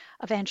set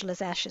of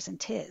Angela's Ashes and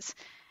Tis.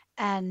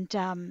 And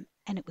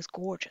it was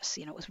gorgeous.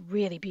 It was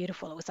really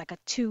beautiful. It was like a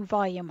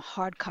 2-volume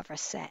hardcover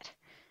set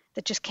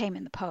that just came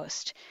in the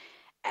post.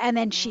 And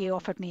then she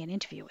offered me an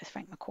interview with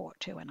Frank McCourt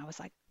too, and I was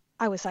like,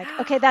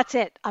 okay, that's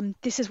it.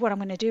 This is what I'm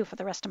going to do for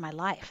the rest of my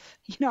life.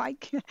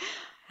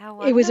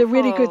 It was a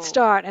really good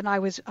start, and I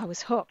was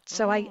hooked.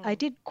 So I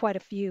did quite a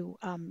few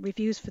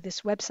reviews for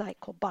this website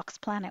called Box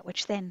Planet,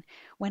 which then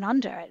went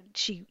under.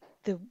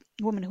 The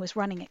woman who was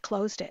running it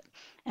closed it,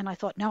 and I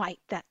thought, no,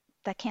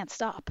 that can't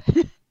stop.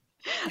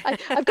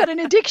 I've got an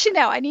addiction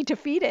now. I need to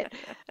feed it.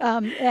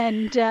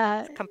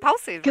 It's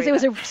compulsive. Because there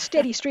was a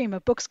steady stream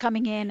of books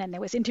coming in, and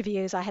there was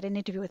interviews. I had an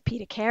interview with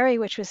Peter Carey,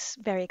 which was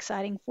very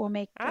exciting for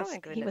me because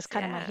he was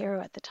kind of my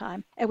hero at the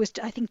time. It was,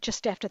 I think,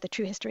 just after the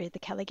True History of the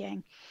Kelly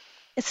Gang.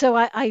 So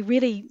I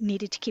really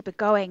needed to keep it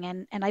going,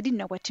 and I didn't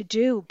know what to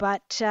do.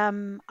 But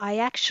I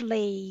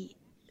actually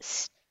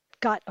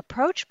got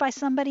approached by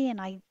somebody,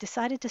 and I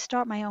decided to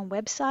start my own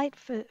website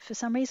for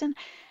some reason.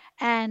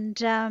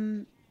 And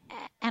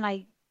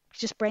I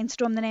just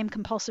brainstormed the name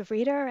Compulsive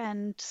Reader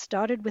and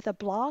started with a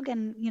blog,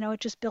 and it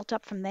just built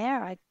up from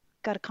there. I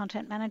got a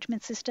content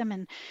management system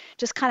and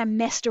just kind of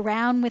messed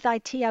around with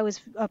IT. I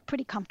was a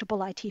pretty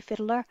comfortable IT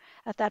fiddler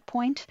at that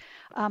point.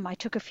 I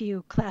took a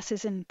few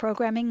classes in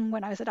programming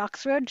when I was at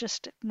Oxford,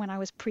 just when I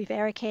was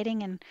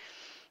prevaricating and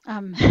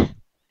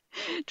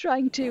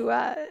trying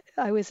to.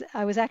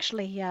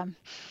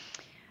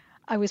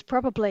 I was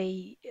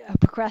probably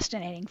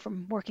procrastinating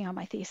from working on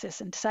my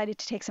thesis and decided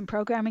to take some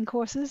programming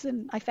courses,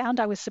 and I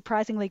found I was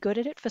surprisingly good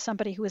at it for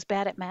somebody who was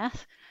bad at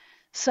math.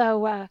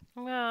 So,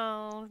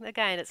 well,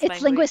 again, it's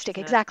linguistic,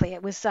 isn't it? Exactly.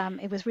 It was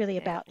really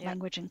about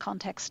language and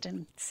context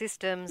and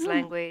systems,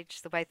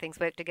 language, the way things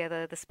work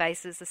together, the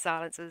spaces, the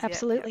silences.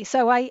 Absolutely.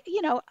 So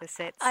the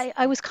sets.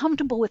 I was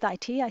comfortable with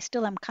IT. I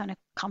still am kind of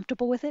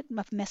comfortable with it,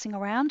 messing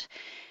around.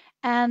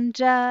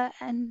 And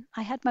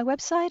I had my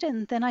website,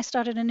 and then I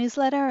started a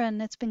newsletter,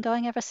 and it's been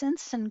going ever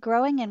since and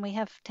growing, and we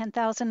have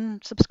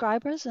 10,000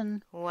 subscribers,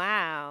 and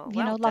wow,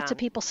 lots of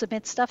people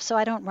submit stuff, so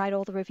I don't write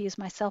all the reviews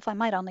myself. I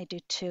might only do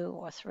 2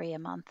 or 3 a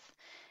month.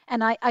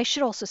 And I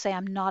should also say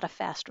I'm not a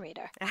fast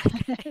reader.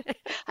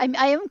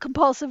 I am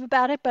compulsive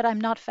about it, but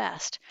I'm not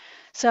fast.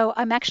 So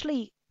I'm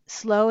actually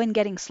slow and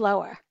getting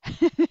slower.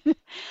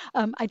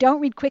 I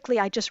don't read quickly,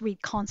 I just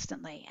read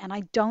constantly, and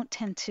I don't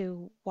tend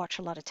to watch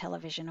a lot of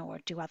television or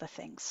do other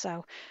things.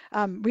 So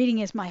reading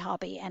is my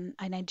hobby, and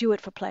I do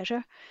it for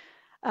pleasure.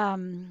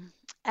 And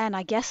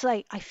I guess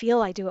I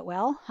feel I do it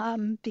well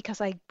because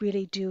I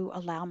really do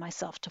allow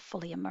myself to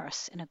fully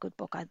immerse in a good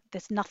book.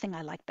 There's nothing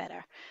I like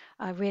better.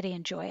 I really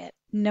enjoy it.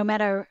 No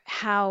matter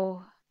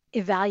how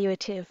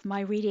evaluative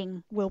my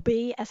reading will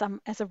be as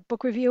a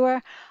book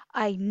reviewer,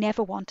 I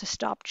never want to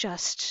stop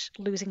just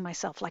losing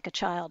myself like a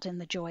child in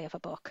the joy of a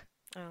book.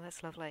 Oh,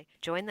 that's lovely.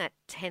 Join that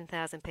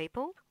 10,000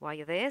 people while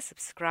you're there.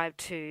 Subscribe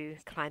to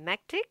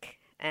Climactic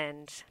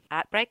and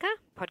Artbreaker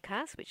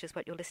podcast, which is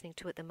what you're listening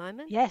to at the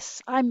moment.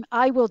 Yes,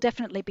 I will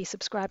definitely be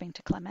subscribing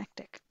to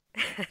Climactic.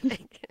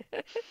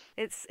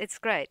 It's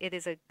great. It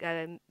is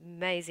an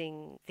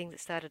amazing thing that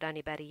started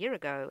only about a year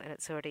ago, and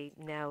it's already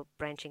now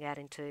branching out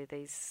into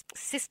these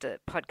sister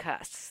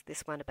podcasts.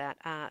 This one about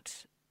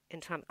art in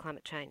time of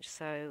climate change.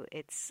 So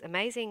it's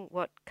amazing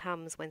what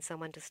comes when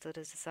someone just sort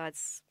of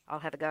decides, I'll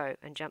have a go,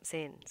 and jumps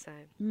in. So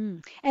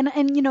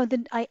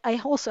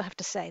I also have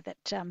to say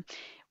that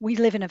we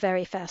live in a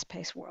very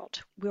fast-paced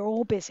world. We're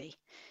all busy.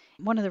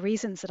 One of the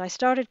reasons that I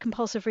started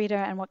Compulsive Reader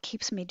and what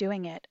keeps me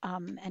doing it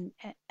and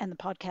the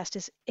podcast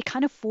is it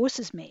kind of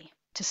forces me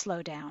to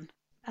slow down.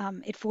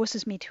 It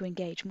forces me to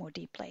engage more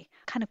deeply,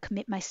 kind of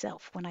commit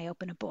myself when I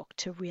open a book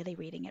to really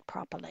reading it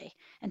properly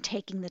and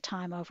taking the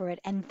time over it.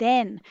 And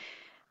then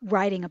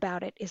writing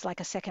about it is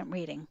like a second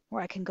reading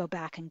where I can go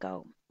back and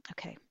go,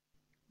 okay,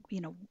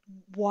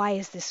 why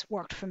has this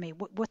worked for me?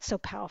 What's so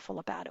powerful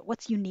about it?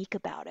 What's unique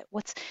about it?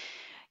 What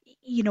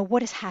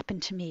has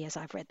happened to me as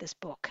I've read this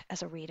book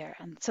as a reader?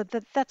 And so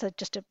that's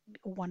just a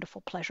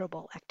wonderful,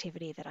 pleasurable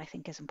activity that I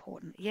think is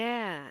important.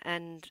 Yeah,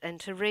 and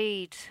to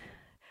read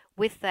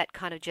with that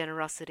kind of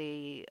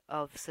generosity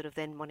of sort of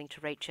then wanting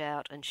to reach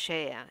out and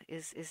share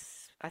is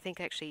I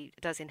think actually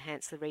does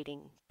enhance the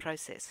reading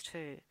process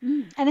too.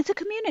 And it's a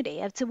community.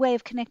 It's a way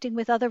of connecting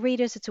with other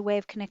readers. It's a way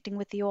of connecting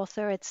with the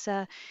author.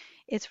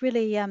 It's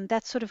really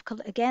that sort of,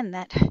 again,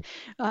 that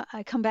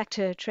I come back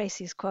to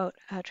Tracy's quote,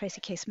 Tracy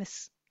K.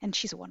 Smith's And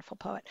she's a wonderful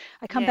poet.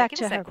 I come back give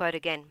to us her. that quote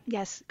again.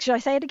 Yes. Should I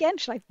say it again?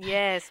 Should I?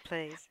 Yes,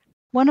 please.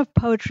 One of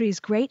poetry's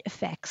great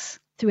effects,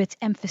 through its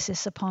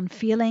emphasis upon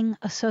feeling,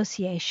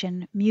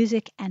 association,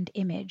 music, and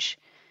image,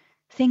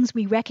 things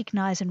we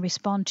recognize and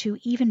respond to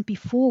even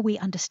before we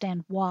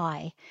understand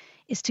why,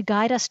 is to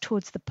guide us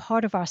towards the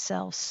part of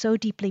ourselves so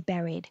deeply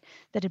buried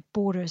that it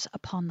borders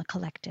upon the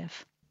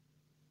collective.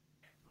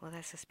 Well,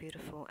 that's just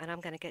beautiful. And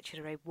I'm going to get you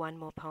to read one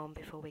more poem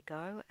before we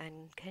go.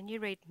 And can you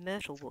read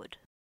Myrtlewood?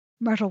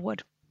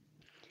 Myrtlewood.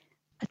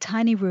 A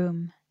tiny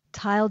room,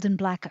 tiled in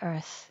black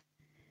earth.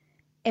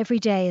 Every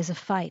day is a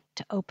fight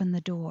to open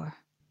the door,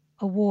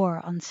 a war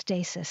on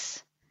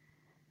stasis.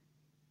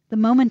 The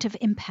moment of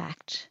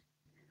impact,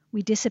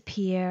 we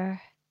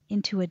disappear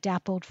into a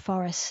dappled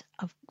forest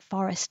of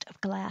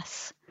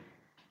glass.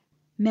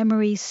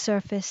 Memories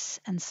surface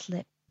and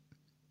slip.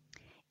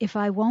 If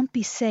I won't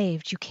be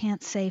saved, you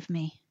can't save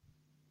me.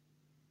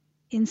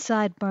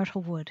 Inside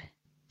Myrtlewood,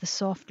 the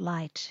soft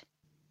light,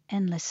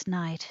 endless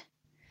night.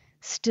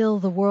 Still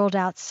the world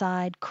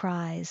outside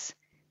cries,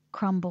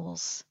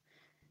 crumbles.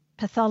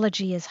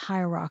 Pathology is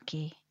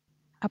hierarchy,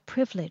 a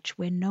privilege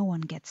where no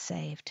one gets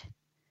saved.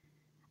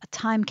 A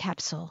time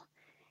capsule,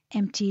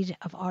 emptied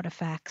of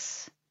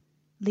artifacts,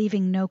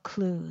 leaving no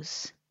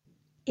clues.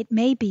 It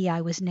may be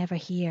I was never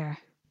here,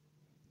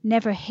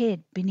 never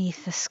hid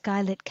beneath the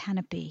skylit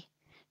canopy,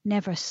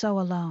 never so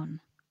alone.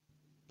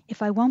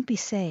 If I won't be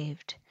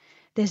saved,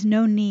 there's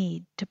no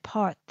need to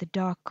part the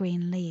dark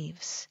green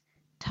leaves,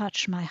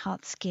 touch my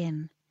hot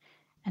skin,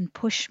 and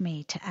push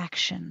me to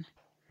action.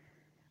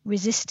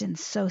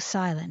 Resistance so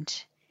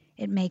silent,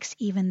 it makes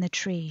even the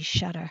trees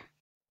shudder.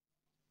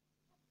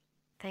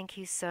 Thank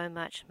you so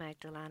much,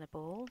 Magdalena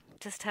Ball.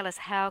 Just tell us,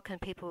 how can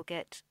people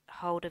get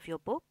hold of your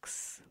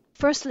books?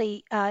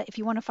 Firstly, if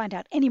you want to find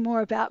out any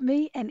more about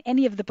me and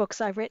any of the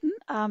books I've written,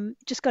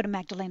 just go to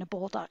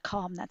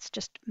magdalenaball.com. That's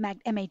just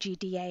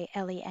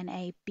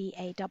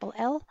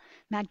MagdalenaBall,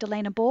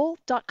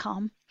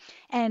 magdalenaball.com.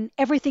 And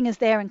everything is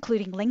there,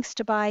 including links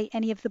to buy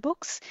any of the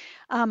books.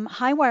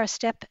 Highwire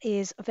Step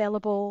is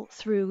available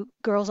through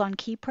Girls on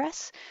Key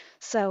Press.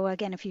 So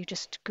again, if you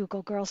just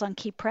Google Girls on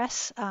Key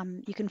Press,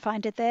 you can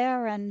find it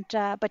there. And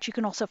but you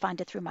can also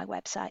find it through my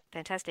website.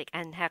 Fantastic.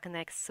 And how can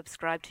they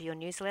subscribe to your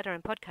newsletter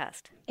and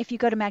podcast? If you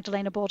go to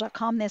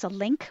magdalenaball.com, there's a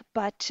link,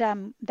 but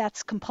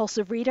that's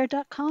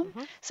compulsivereader.com.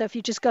 Mm-hmm. So if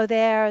you just go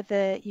there,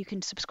 you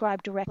can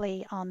subscribe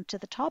directly onto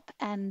the top.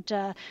 And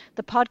the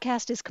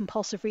podcast is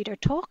Compulsive Reader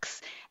Talks.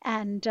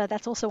 And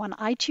that's also on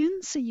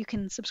iTunes, so you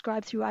can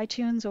subscribe through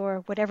iTunes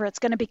or whatever it's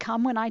going to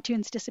become when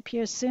iTunes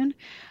disappears soon.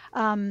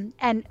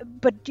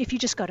 But if you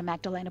just go to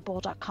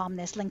magdalenaball.com,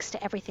 there's links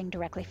to everything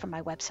directly from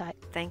my website.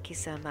 Thank you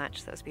so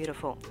much. That was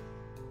beautiful.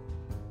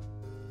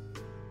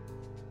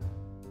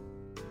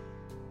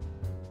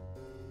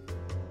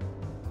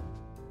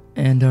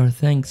 And our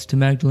thanks to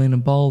Magdalena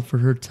Ball for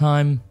her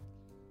time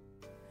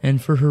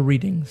and for her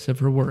readings of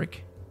her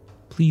work.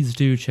 Please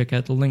do check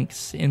out the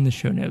links in the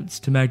show notes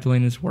to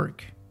Magdalena's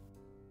work.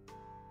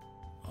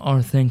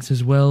 Our thanks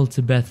as well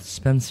to Beth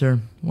Spencer,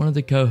 one of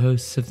the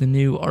co-hosts of the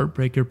new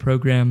Artbreaker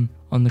program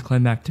on the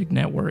Climactic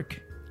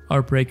Network.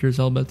 Artbreaker is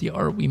all about the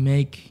art we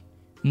make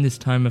in this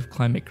time of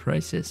climate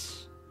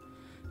crisis.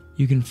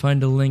 You can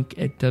find a link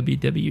at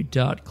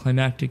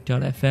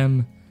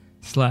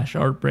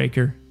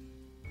www.climactic.fm/artbreaker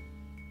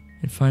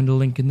and find a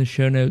link in the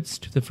show notes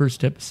to the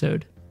first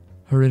episode,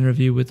 her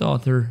interview with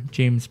author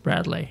James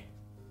Bradley.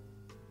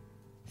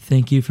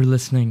 Thank you for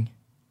listening.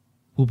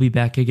 We'll be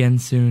back again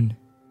soon.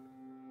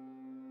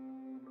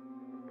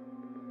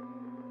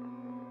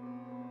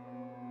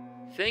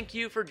 Thank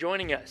you for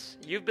joining us.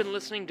 You've been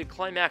listening to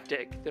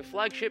Climactic, the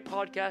flagship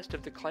podcast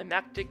of the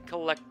Climactic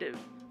Collective,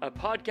 a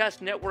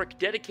podcast network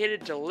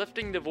dedicated to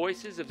lifting the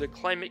voices of the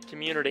climate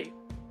community.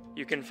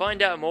 You can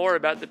find out more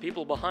about the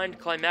people behind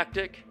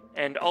Climactic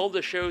and all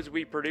the shows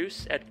we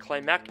produce at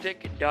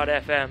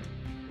climactic.fm.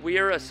 We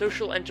are a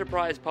social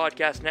enterprise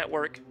podcast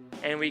network,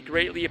 and we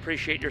greatly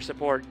appreciate your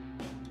support.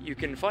 You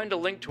can find a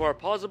link to our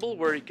Pozible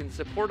where you can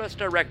support us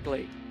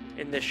directly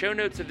in the show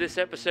notes of this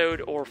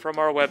episode or from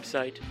our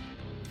website.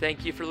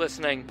 Thank you for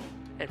listening,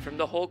 and from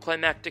the whole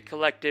Climactic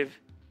Collective,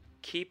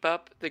 keep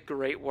up the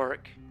great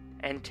work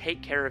and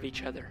take care of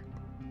each other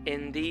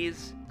in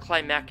these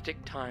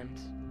climactic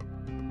times.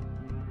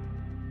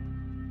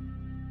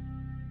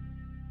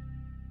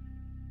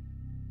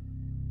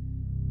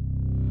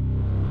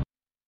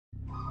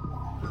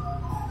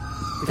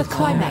 The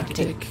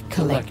Climactic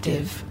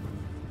Collective.